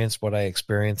experienced what I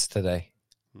experienced today.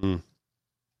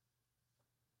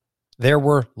 There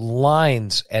were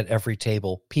lines at every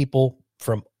table. People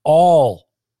from all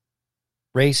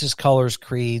races, colors,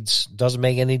 creeds, doesn't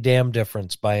make any damn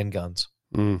difference buying guns.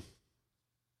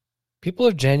 People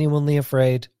are genuinely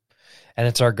afraid, and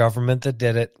it's our government that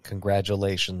did it.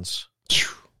 Congratulations.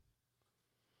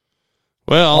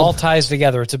 Well, all ties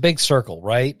together. It's a big circle,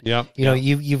 right? Yeah.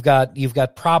 You've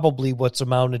got probably what's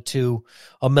amounted to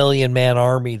 1 million-man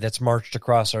army that's marched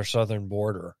across our southern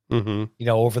border.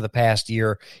 Over the past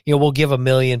year, we'll give 1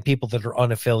 million people that are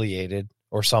unaffiliated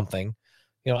or something.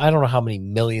 I don't know how many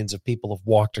millions of people have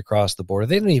walked across the border.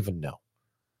 They don't even know.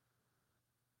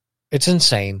 It's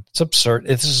insane. It's absurd.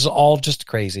 This is all just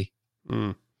crazy.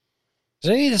 Does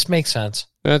any of this make sense?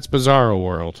 That's bizarro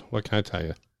world. What can I tell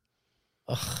you?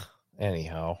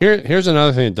 Anyhow. Here's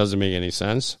another thing that doesn't make any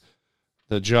sense.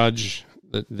 The judge,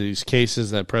 these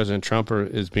cases that President Trump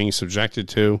is being subjected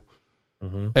to,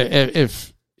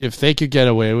 if they could get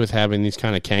away with having these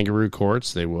kind of kangaroo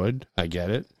courts, they would. I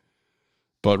get it.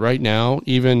 But right now,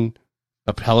 even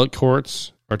appellate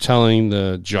courts are telling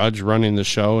the judge running the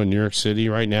show in New York City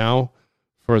right now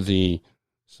for the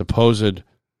supposed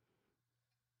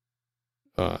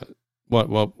I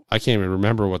can't even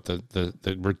remember what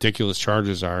the ridiculous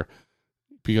charges are,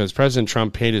 because President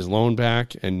Trump paid his loan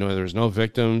back and there's no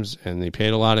victims, and they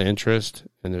paid a lot of interest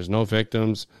and there's no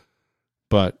victims.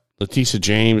 But Letitia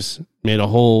James made a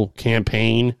whole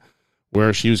campaign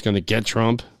where she was going to get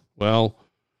Trump. Well,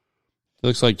 it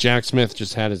looks like Jack Smith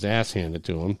just had his ass handed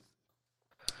to him.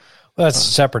 Well, that's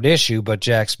a separate issue, but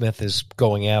Jack Smith is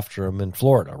going after him in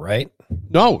Florida, right?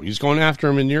 No, he's going after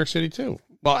him in New York City too.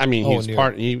 Well, I mean,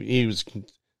 he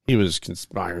was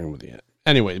conspiring with it.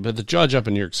 Anyway, but the judge up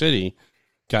in New York City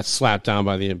got slapped down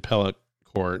by the appellate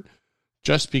court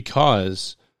just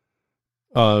because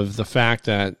of the fact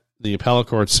that the appellate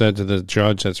court said to the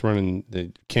judge that's running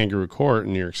the kangaroo court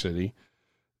in New York City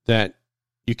that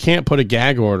you can't put a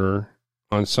gag order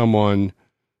on someone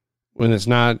when there's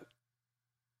no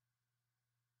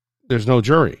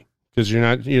jury, because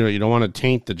you don't want to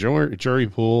taint the jury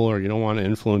pool, or you don't want to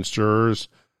influence jurors.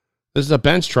 This is a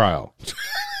bench trial.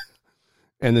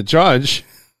 And the judge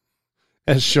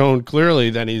has shown clearly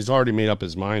that he's already made up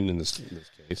his mind in this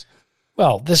case.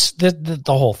 Well, the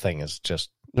whole thing is just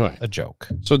a joke.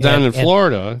 So down in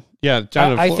Florida,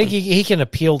 I think he can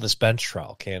appeal this bench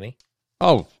trial, can he?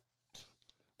 Oh,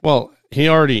 well, he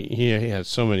has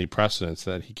so many precedents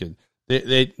that he could.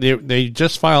 They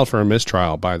just filed for a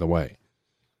mistrial, by the way.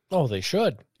 Oh, they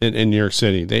should. In New York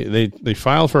City, they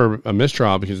filed for a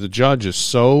mistrial because the judge is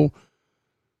so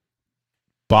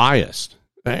biased,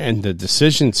 and the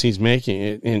decisions he's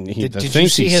making, and did you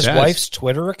see his wife's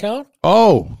Twitter account?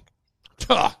 Oh,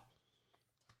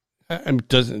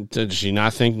 does she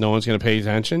not think no one's going to pay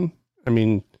attention? I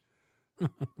mean,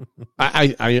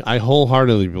 I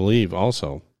wholeheartedly believe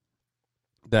also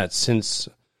that since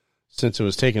it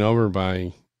was taken over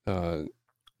by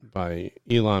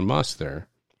Elon Musk there,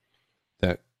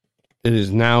 that it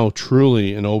is now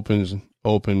truly an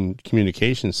open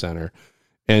communication center.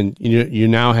 And you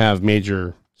now have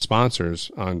major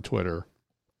sponsors on Twitter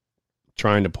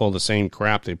trying to pull the same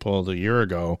crap they pulled a year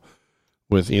ago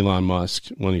with Elon Musk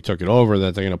when he took it over,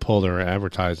 that they're going to pull their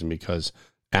advertising because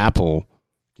Apple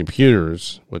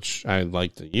computers, which I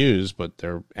like to use, but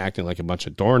they're acting like a bunch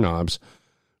of doorknobs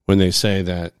when they say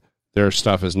that their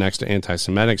stuff is next to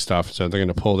anti-Semitic stuff, so they're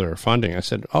going to pull their funding. I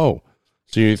said, oh,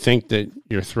 so you think that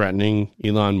you're threatening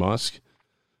Elon Musk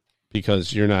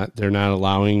because they're not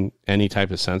allowing any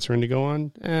type of censoring to go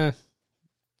on?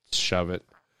 Shove it.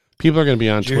 People are going to be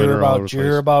on Twitter all over the place. Did you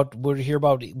hear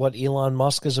about what Elon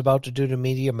Musk is about to do to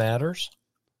Media Matters?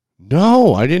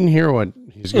 No, I didn't hear what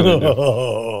he's going to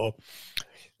do.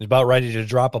 He's about ready to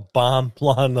drop a bomb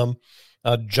on them.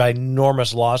 A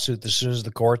ginormous lawsuit as soon as the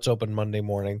courts open Monday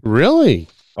morning. Really?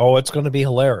 Oh, it's going to be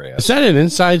hilarious. Is that an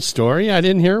inside story? I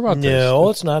didn't hear about this. No,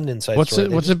 it's not an inside story.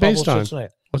 What's it based on?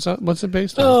 What's it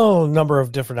based on? Oh, a number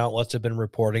of different outlets have been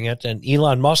reporting it, and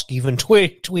Elon Musk even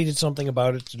tweeted something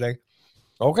about it today.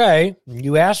 Okay,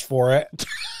 you asked for it.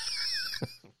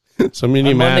 So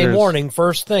Media Matters. Monday morning,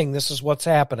 first thing, this is what's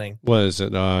happening. What is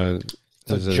it? It's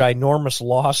a ginormous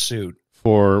lawsuit.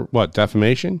 For what,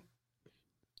 defamation?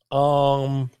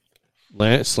 Slander?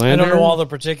 I don't know all the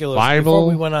particulars. Bible? Before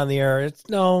we went on the air, it's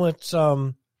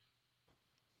a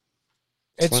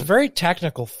very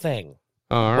technical thing,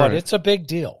 but it's a big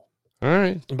deal. All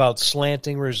right, about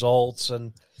slanting results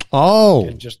and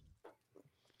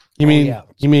you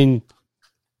mean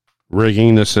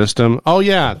rigging the system? Oh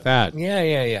yeah, that.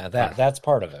 Yeah. That's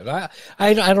part of it.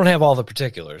 I don't have all the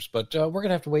particulars, but we're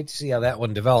gonna have to wait to see how that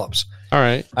one develops. All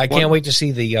right, I can't wait to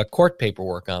see the court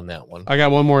paperwork on that one. I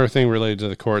got one more thing related to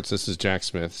the courts. This is Jack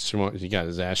Smith. He got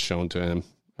his ass shown to him.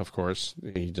 Of course,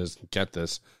 he doesn't get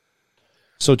this.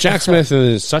 So Jack Smith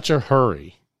is in such a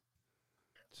hurry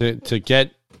to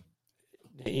get.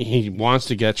 He wants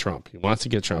to get Trump.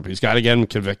 He's got to get him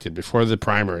convicted before the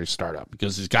primaries start up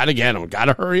because he's got to get him. Got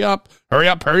to hurry up.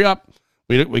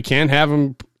 We can't have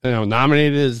him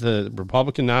nominated as the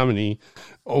Republican nominee.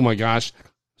 Oh my gosh!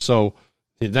 So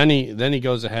then he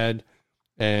goes ahead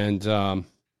and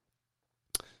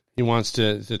he wants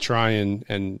to try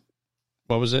and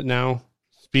what was it now?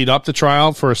 Speed up the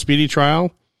trial for a speedy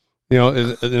trial.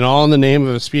 And all in the name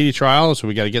of a speedy trial. So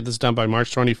we got to get this done by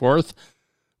March 24th.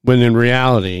 When in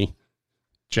reality,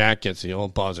 Jack gets the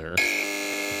old buzzer,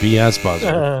 BS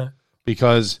buzzer,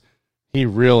 because he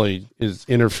really is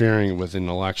interfering with an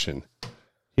election.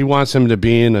 He wants him to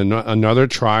be in another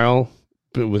trial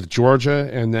with Georgia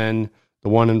and then the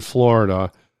one in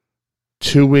Florida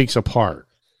 2 weeks apart.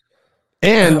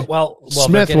 And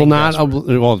Smith will not,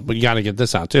 but you got to get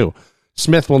this out too.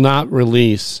 Smith will not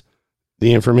release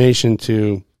the information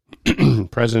to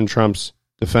President Trump's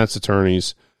defense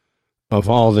attorneys of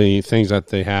all the things that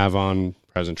they have on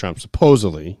President Trump,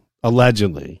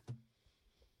 allegedly,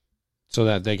 so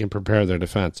that they can prepare their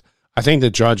defense. I think the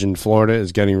judge in Florida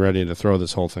is getting ready to throw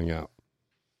this whole thing out,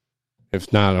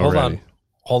 if not already.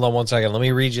 Hold on 1 second. Let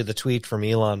me read you the tweet from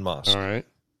Elon Musk. All right.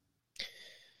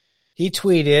 He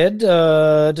tweeted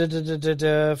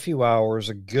a few hours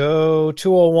ago,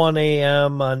 2:01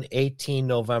 a.m. on 18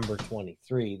 November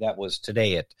 23. That was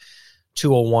today at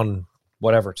 2:01.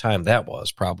 Whatever time that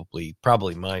was, probably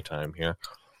my time here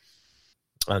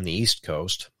on the East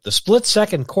Coast. The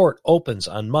split-second court opens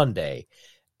on Monday.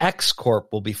 X Corp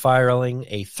will be filing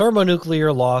a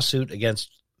thermonuclear lawsuit against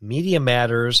Media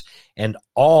Matters and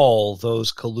all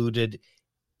those colluded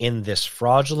in this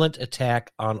fraudulent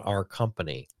attack on our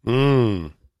company.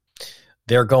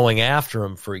 They're going after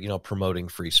him for promoting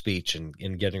free speech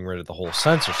and getting rid of the whole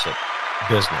censorship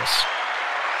business.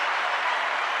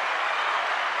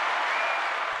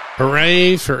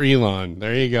 Hooray for Elon.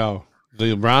 There you go.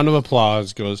 The round of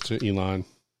applause goes to Elon.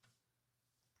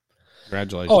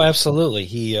 Congratulations. Oh, absolutely.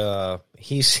 He's about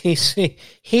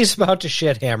to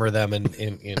shit hammer them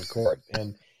in court,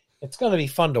 and it's going to be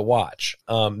fun to watch.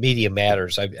 Media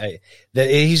Matters.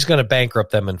 He's going to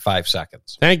bankrupt them in 5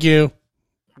 seconds. Thank you.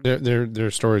 Their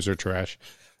stories are trash.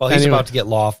 Well, they're about to get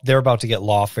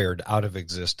lawfared out of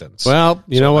existence. Well,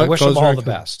 you know what? I wish them all the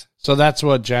best. So that's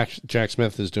what Jack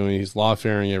Smith is doing. He's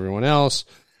lawfaring everyone else.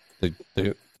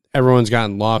 Everyone's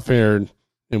gotten lawfared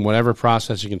in whatever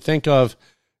process you can think of,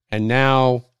 and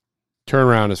now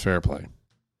turnaround is fair play.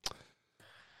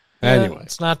 Anyway,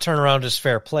 it's not turnaround is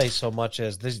fair play so much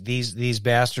as these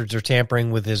bastards are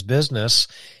tampering with his business,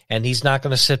 and he's not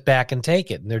going to sit back and take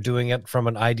it. And they're doing it from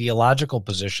an ideological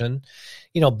position.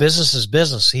 Business is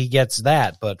business. He gets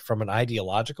that, but from an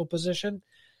ideological position.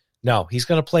 No, he's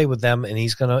going to play with them, and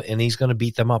he's going to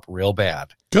beat them up real bad.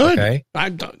 Good. Okay,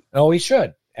 I'm done. Oh, he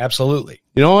should absolutely.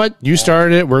 You know what? You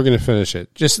started it. We're going to finish it.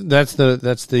 That's it.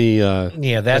 That's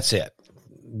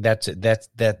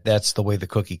the way the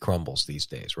cookie crumbles these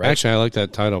days, right? Actually, I like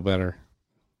that title better.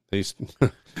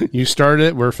 You started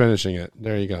it. We're finishing it.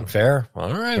 There you go. Fair.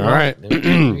 All right. All right.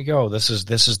 There you go. This is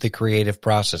the creative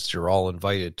process you're all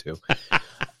invited to.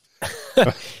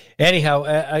 Anyhow,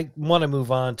 I want to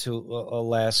move on to a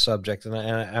last subject, and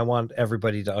I want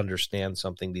everybody to understand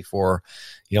something before,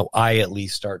 I at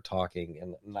least start talking.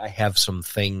 And I have some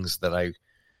things that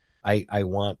I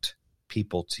want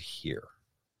people to hear.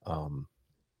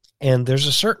 And there's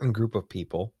a certain group of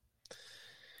people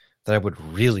that I would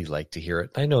really like to hear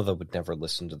it. I know they would never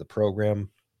listen to the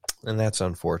program, and that's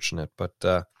unfortunate. But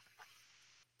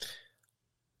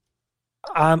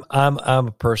I'm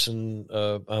a person.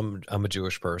 I'm a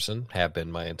Jewish person. Have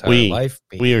been my entire life.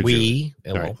 We are Jewish.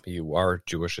 Well, you are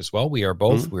Jewish as well. We are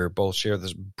both. Mm-hmm. We both share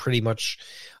this pretty much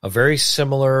a very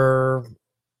similar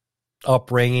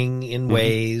upbringing in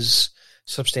ways,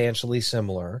 substantially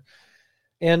similar.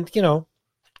 And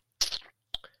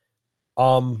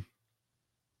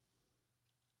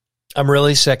I'm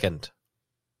really sickened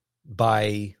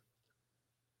by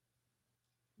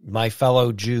my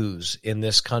fellow Jews in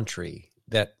this country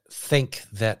that think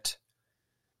that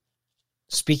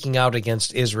speaking out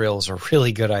against Israel is a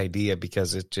really good idea,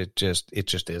 because it just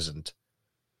isn't.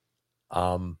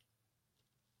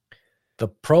 The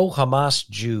pro-Hamas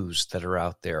Jews that are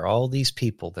out there, all these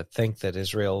people that think that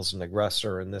Israel's an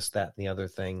aggressor and this, that, and the other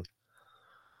thing.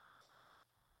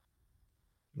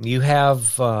 You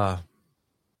have the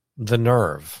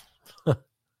nerve. The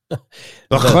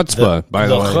chutzpah, by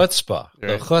the way.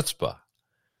 The chutzpah.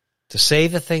 To say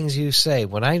the things you say,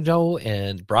 when I know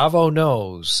and Bravo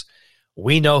knows,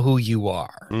 we know who you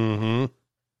are. Mm-hmm.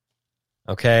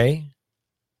 Okay?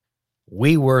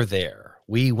 We were there.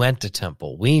 We went to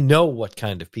temple. We know what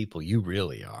kind of people you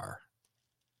really are.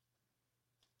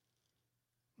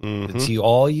 Mm-hmm. It's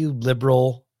all you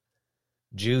liberal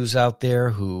Jews out there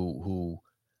who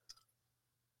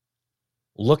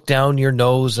look down your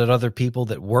nose at other people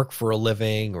that work for a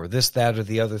living or this, that, or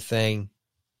the other thing.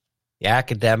 The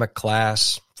academic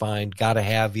class, fine, gotta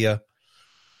have you.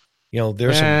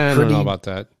 There's some I don't know about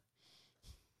that.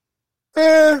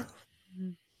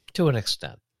 To an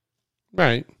extent.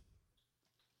 Right.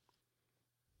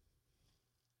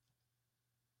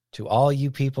 To all you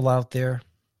people out there,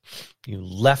 you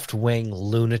left-wing,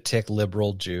 lunatic,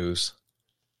 liberal Jews,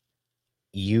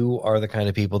 you are the kind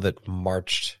of people that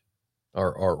marched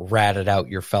or ratted out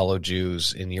your fellow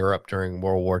Jews in Europe during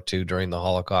World War II, during the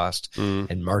Holocaust,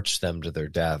 and marched them to their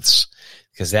deaths.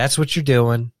 Because that's what you're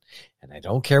doing. And I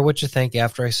don't care what you think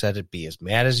after I said it. Be as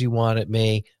mad as you want at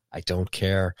me. I don't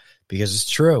care, because it's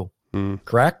true.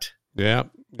 Correct? Yeah,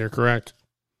 you're correct.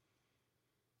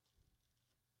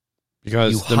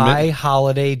 Because you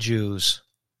holiday Jews.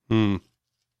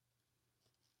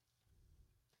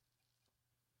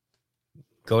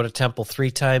 Go to temple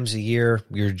 3 times a year,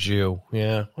 you're a Jew.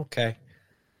 Yeah, okay.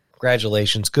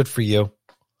 Congratulations. Good for you.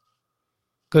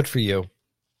 Good for you.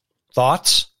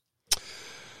 Thoughts?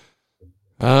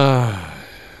 Brings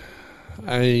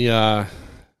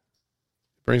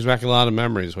back a lot of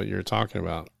memories, what you're talking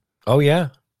about. Oh, yeah.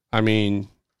 I mean,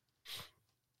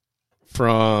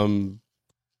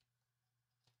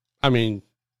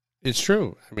 it's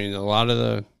true. I mean, a lot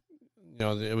of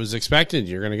it was expected.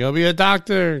 You're going to go be a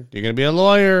doctor. You're going to be a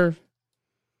lawyer.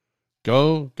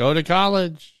 Go to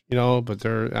college. But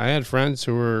I had friends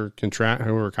who were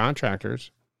contractors,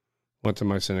 went to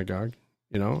my synagogue,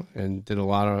 and did a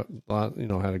lot,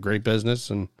 had a great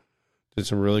business and did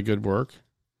some really good work.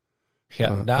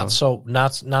 Yeah, not so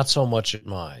much at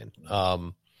mine.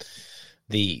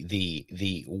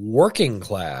 The working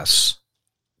class,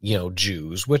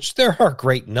 Jews, which there are a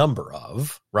great number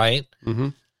of, right? Mm-hmm.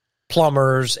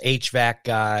 Plumbers, HVAC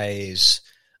guys,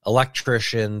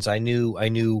 electricians. I knew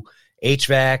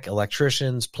HVAC,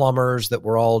 electricians, plumbers that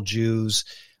were all Jews,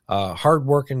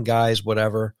 hardworking guys,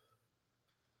 whatever.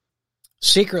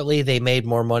 Secretly, they made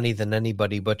more money than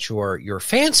anybody but your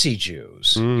fancy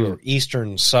Jews, your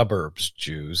eastern suburbs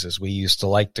Jews, as we used to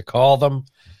like to call them,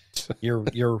 your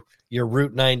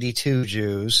Route 92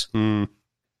 Jews.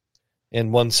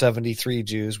 And 173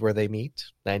 Jews, where they meet,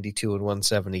 92 and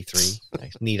 173.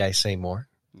 Need I say more?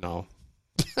 No.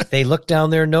 They looked down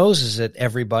their noses at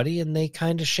everybody, and they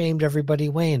kind of shamed everybody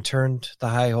away and turned the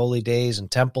high holy days and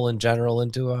temple in general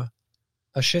into a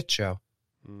shit show.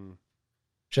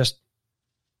 Just,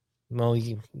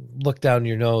 you look down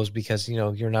your nose because,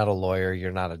 you're not a lawyer,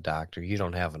 you're not a doctor, you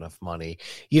don't have enough money,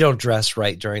 you don't dress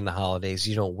right during the holidays,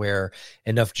 you don't wear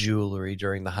enough jewelry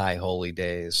during the high holy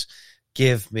days.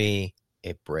 Give me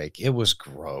a break. It was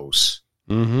gross.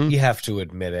 Mm-hmm. You have to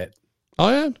admit it. Oh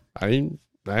yeah,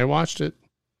 I watched it.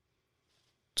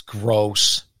 It's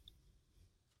gross.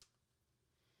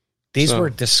 These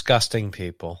were disgusting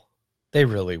people. They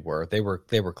really were. They were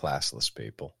classless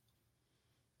people.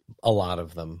 A lot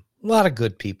of them. A lot of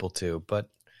good people too, but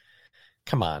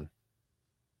come on.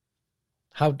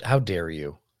 How dare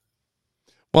you?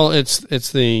 Well, it's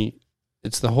the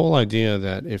whole idea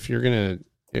that if you're going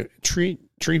to treat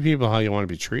people how you want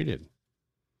to be treated.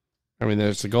 I mean,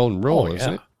 there's the golden rule,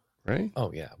 isn't it? Right?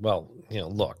 Oh yeah. Well,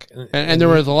 look. And there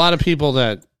was a lot of people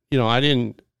that, I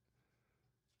didn't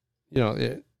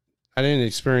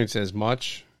experience as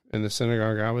much in the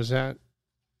synagogue I was at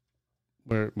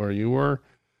where you were,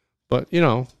 but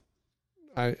there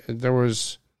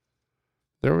was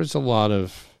a lot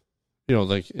of,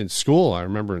 like in school. I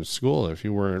remember in school, if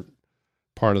you weren't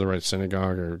part of the right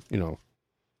synagogue or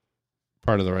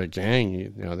part of the right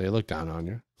gang, they looked down on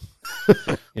you.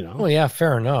 Well, yeah,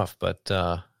 fair enough. But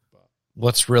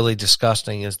what's really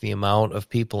disgusting is the amount of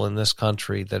people in this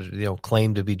country that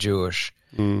claim to be Jewish,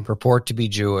 purport to be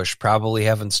Jewish, probably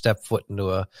haven't stepped foot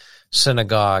into a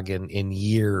synagogue in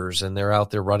years, and they're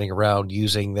out there running around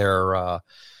using their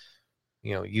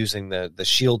using the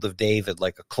shield of David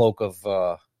like a cloak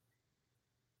of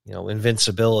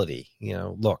invincibility.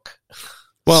 Look,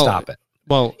 stop it.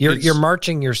 Well, you're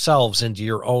marching yourselves into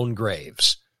your own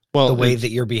graves. Well, the way that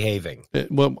you're behaving.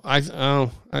 I'm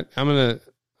gonna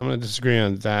disagree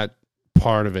on that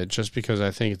part of it, just because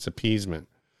I think it's appeasement.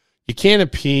 You can't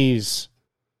appease.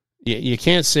 You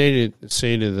can't say to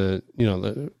the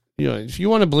if you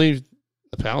want to believe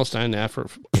the Palestine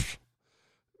effort.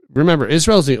 Remember,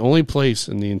 Israel is the only place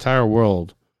in the entire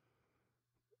world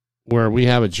where we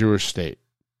have a Jewish state.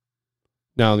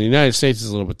 Now, the United States is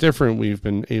a little bit different. We've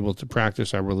been able to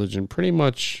practice our religion pretty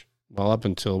much, well, up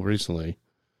until recently,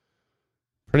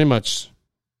 pretty much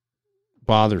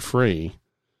bother-free.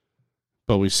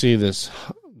 But we see this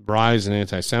rise in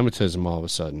anti-Semitism all of a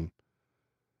sudden.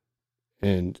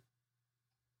 And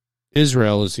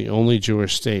Israel is the only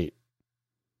Jewish state.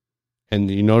 And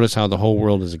you notice how the whole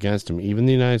world is against them, even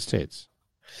the United States.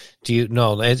 Do you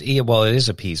know? It is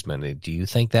appeasement. Do you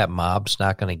think that mob's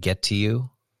not going to get to you?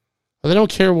 Well, they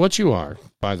don't care what you are,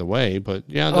 by the way. But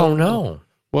yeah. Oh no.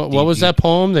 What was that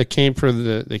poem that came for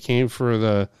the? They came for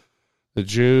the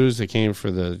Jews. They came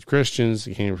for the Christians.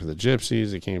 They came for the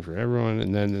Gypsies. They came for everyone.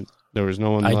 And then there was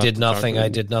no one. I did nothing. I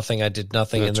did nothing. And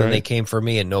then right. They came for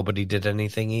me, and nobody did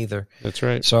anything either. That's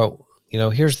right. So.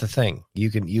 Here's the thing. You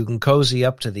can cozy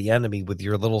up to the enemy with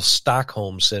your little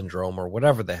Stockholm syndrome or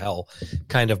whatever the hell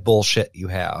kind of bullshit you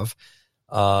have.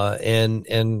 And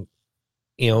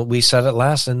we said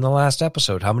it in the last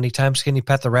episode. How many times can you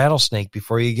pet the rattlesnake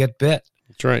before you get bit?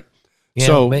 That's right.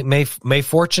 So may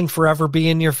fortune forever be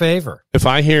in your favor. If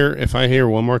I hear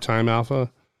one more time,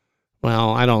 Alpha,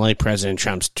 well, I don't like President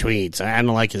Trump's tweets. I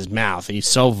don't like his mouth. He's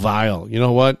so vile. You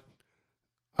know what?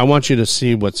 I want you to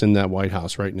see what's in that White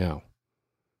House right now.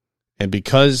 And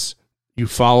because you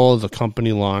follow the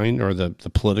company line or the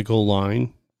political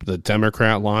line, the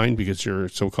Democrat line, because you're a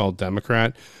so-called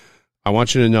Democrat, I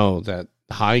want you to know that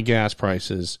high gas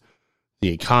prices, the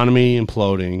economy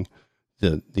imploding,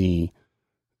 the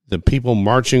people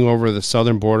marching over the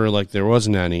southern border like there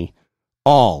wasn't any,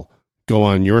 all go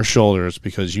on your shoulders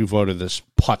because you voted this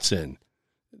putz in.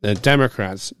 The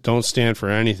Democrats don't stand for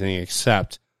anything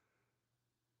except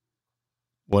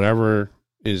whatever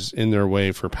is in their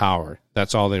way for power.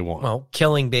 That's all they want. Well,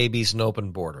 killing babies and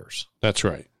open borders. That's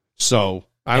right. So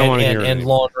I don't want to hear anything. And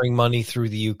laundering money through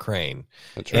the Ukraine.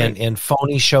 That's right. And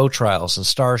phony show trials and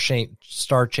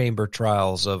star chamber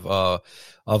trials of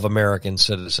American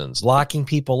citizens, locking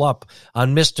people up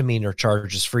on misdemeanor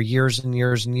charges for years and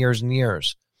years and years and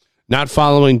years. Not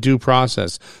following due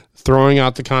process, throwing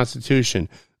out the Constitution,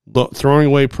 throwing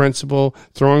away principle,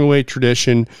 throwing away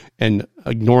tradition, and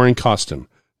ignoring custom.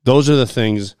 Those are the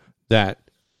things that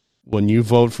when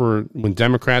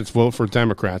Democrats vote for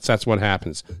Democrats, that's what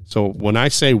happens. So when I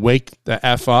say wake the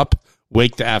F up,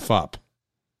 wake the F up.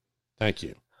 Thank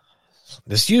you.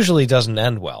 This usually doesn't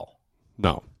end well.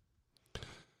 No.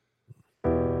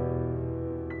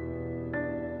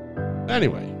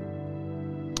 Anyway,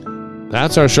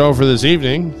 that's our show for this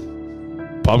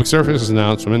evening. Public service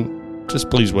announcement.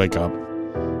 Just please wake up.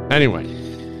 Anyway.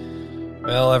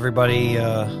 Well, everybody,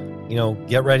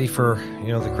 get ready for,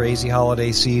 the crazy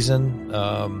holiday season.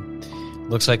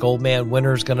 Looks like Old Man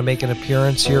Winter's going to make an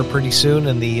appearance here pretty soon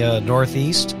in the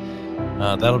Northeast.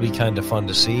 That'll be kind of fun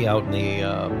to see out in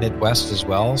the Midwest as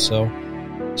well. So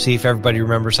see if everybody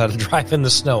remembers how to drive in the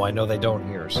snow. I know they don't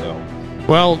here. So,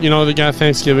 well, they got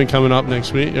Thanksgiving coming up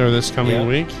next week or this coming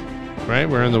week, right?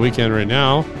 We're on the weekend right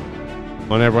now.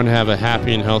 Want everyone to have a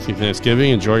happy and healthy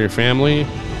Thanksgiving. Enjoy your family.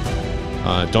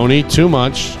 Don't eat too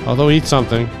much, although eat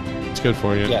something. It's good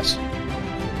for you. Yes.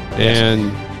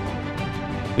 And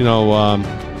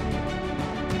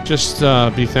just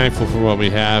be thankful for what we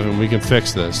have, and we can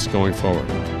fix this going forward.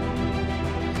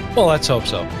 Well, let's hope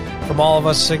so. From all of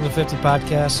us, Signal 50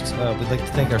 Podcast, we'd like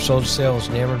to thank our soldier sailors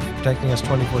and airmen for protecting us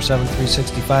 24/7,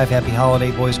 365. Happy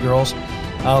holiday, boys, girls,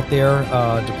 out there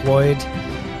deployed.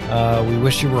 We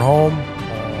wish you were home.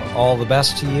 All the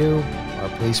best to you, our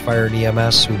police, fire, and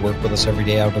EMS who work with us every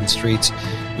day out on the streets.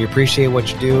 We appreciate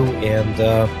what you do, and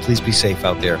please be safe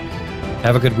out there.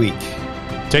 Have a good week.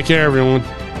 Take care, everyone.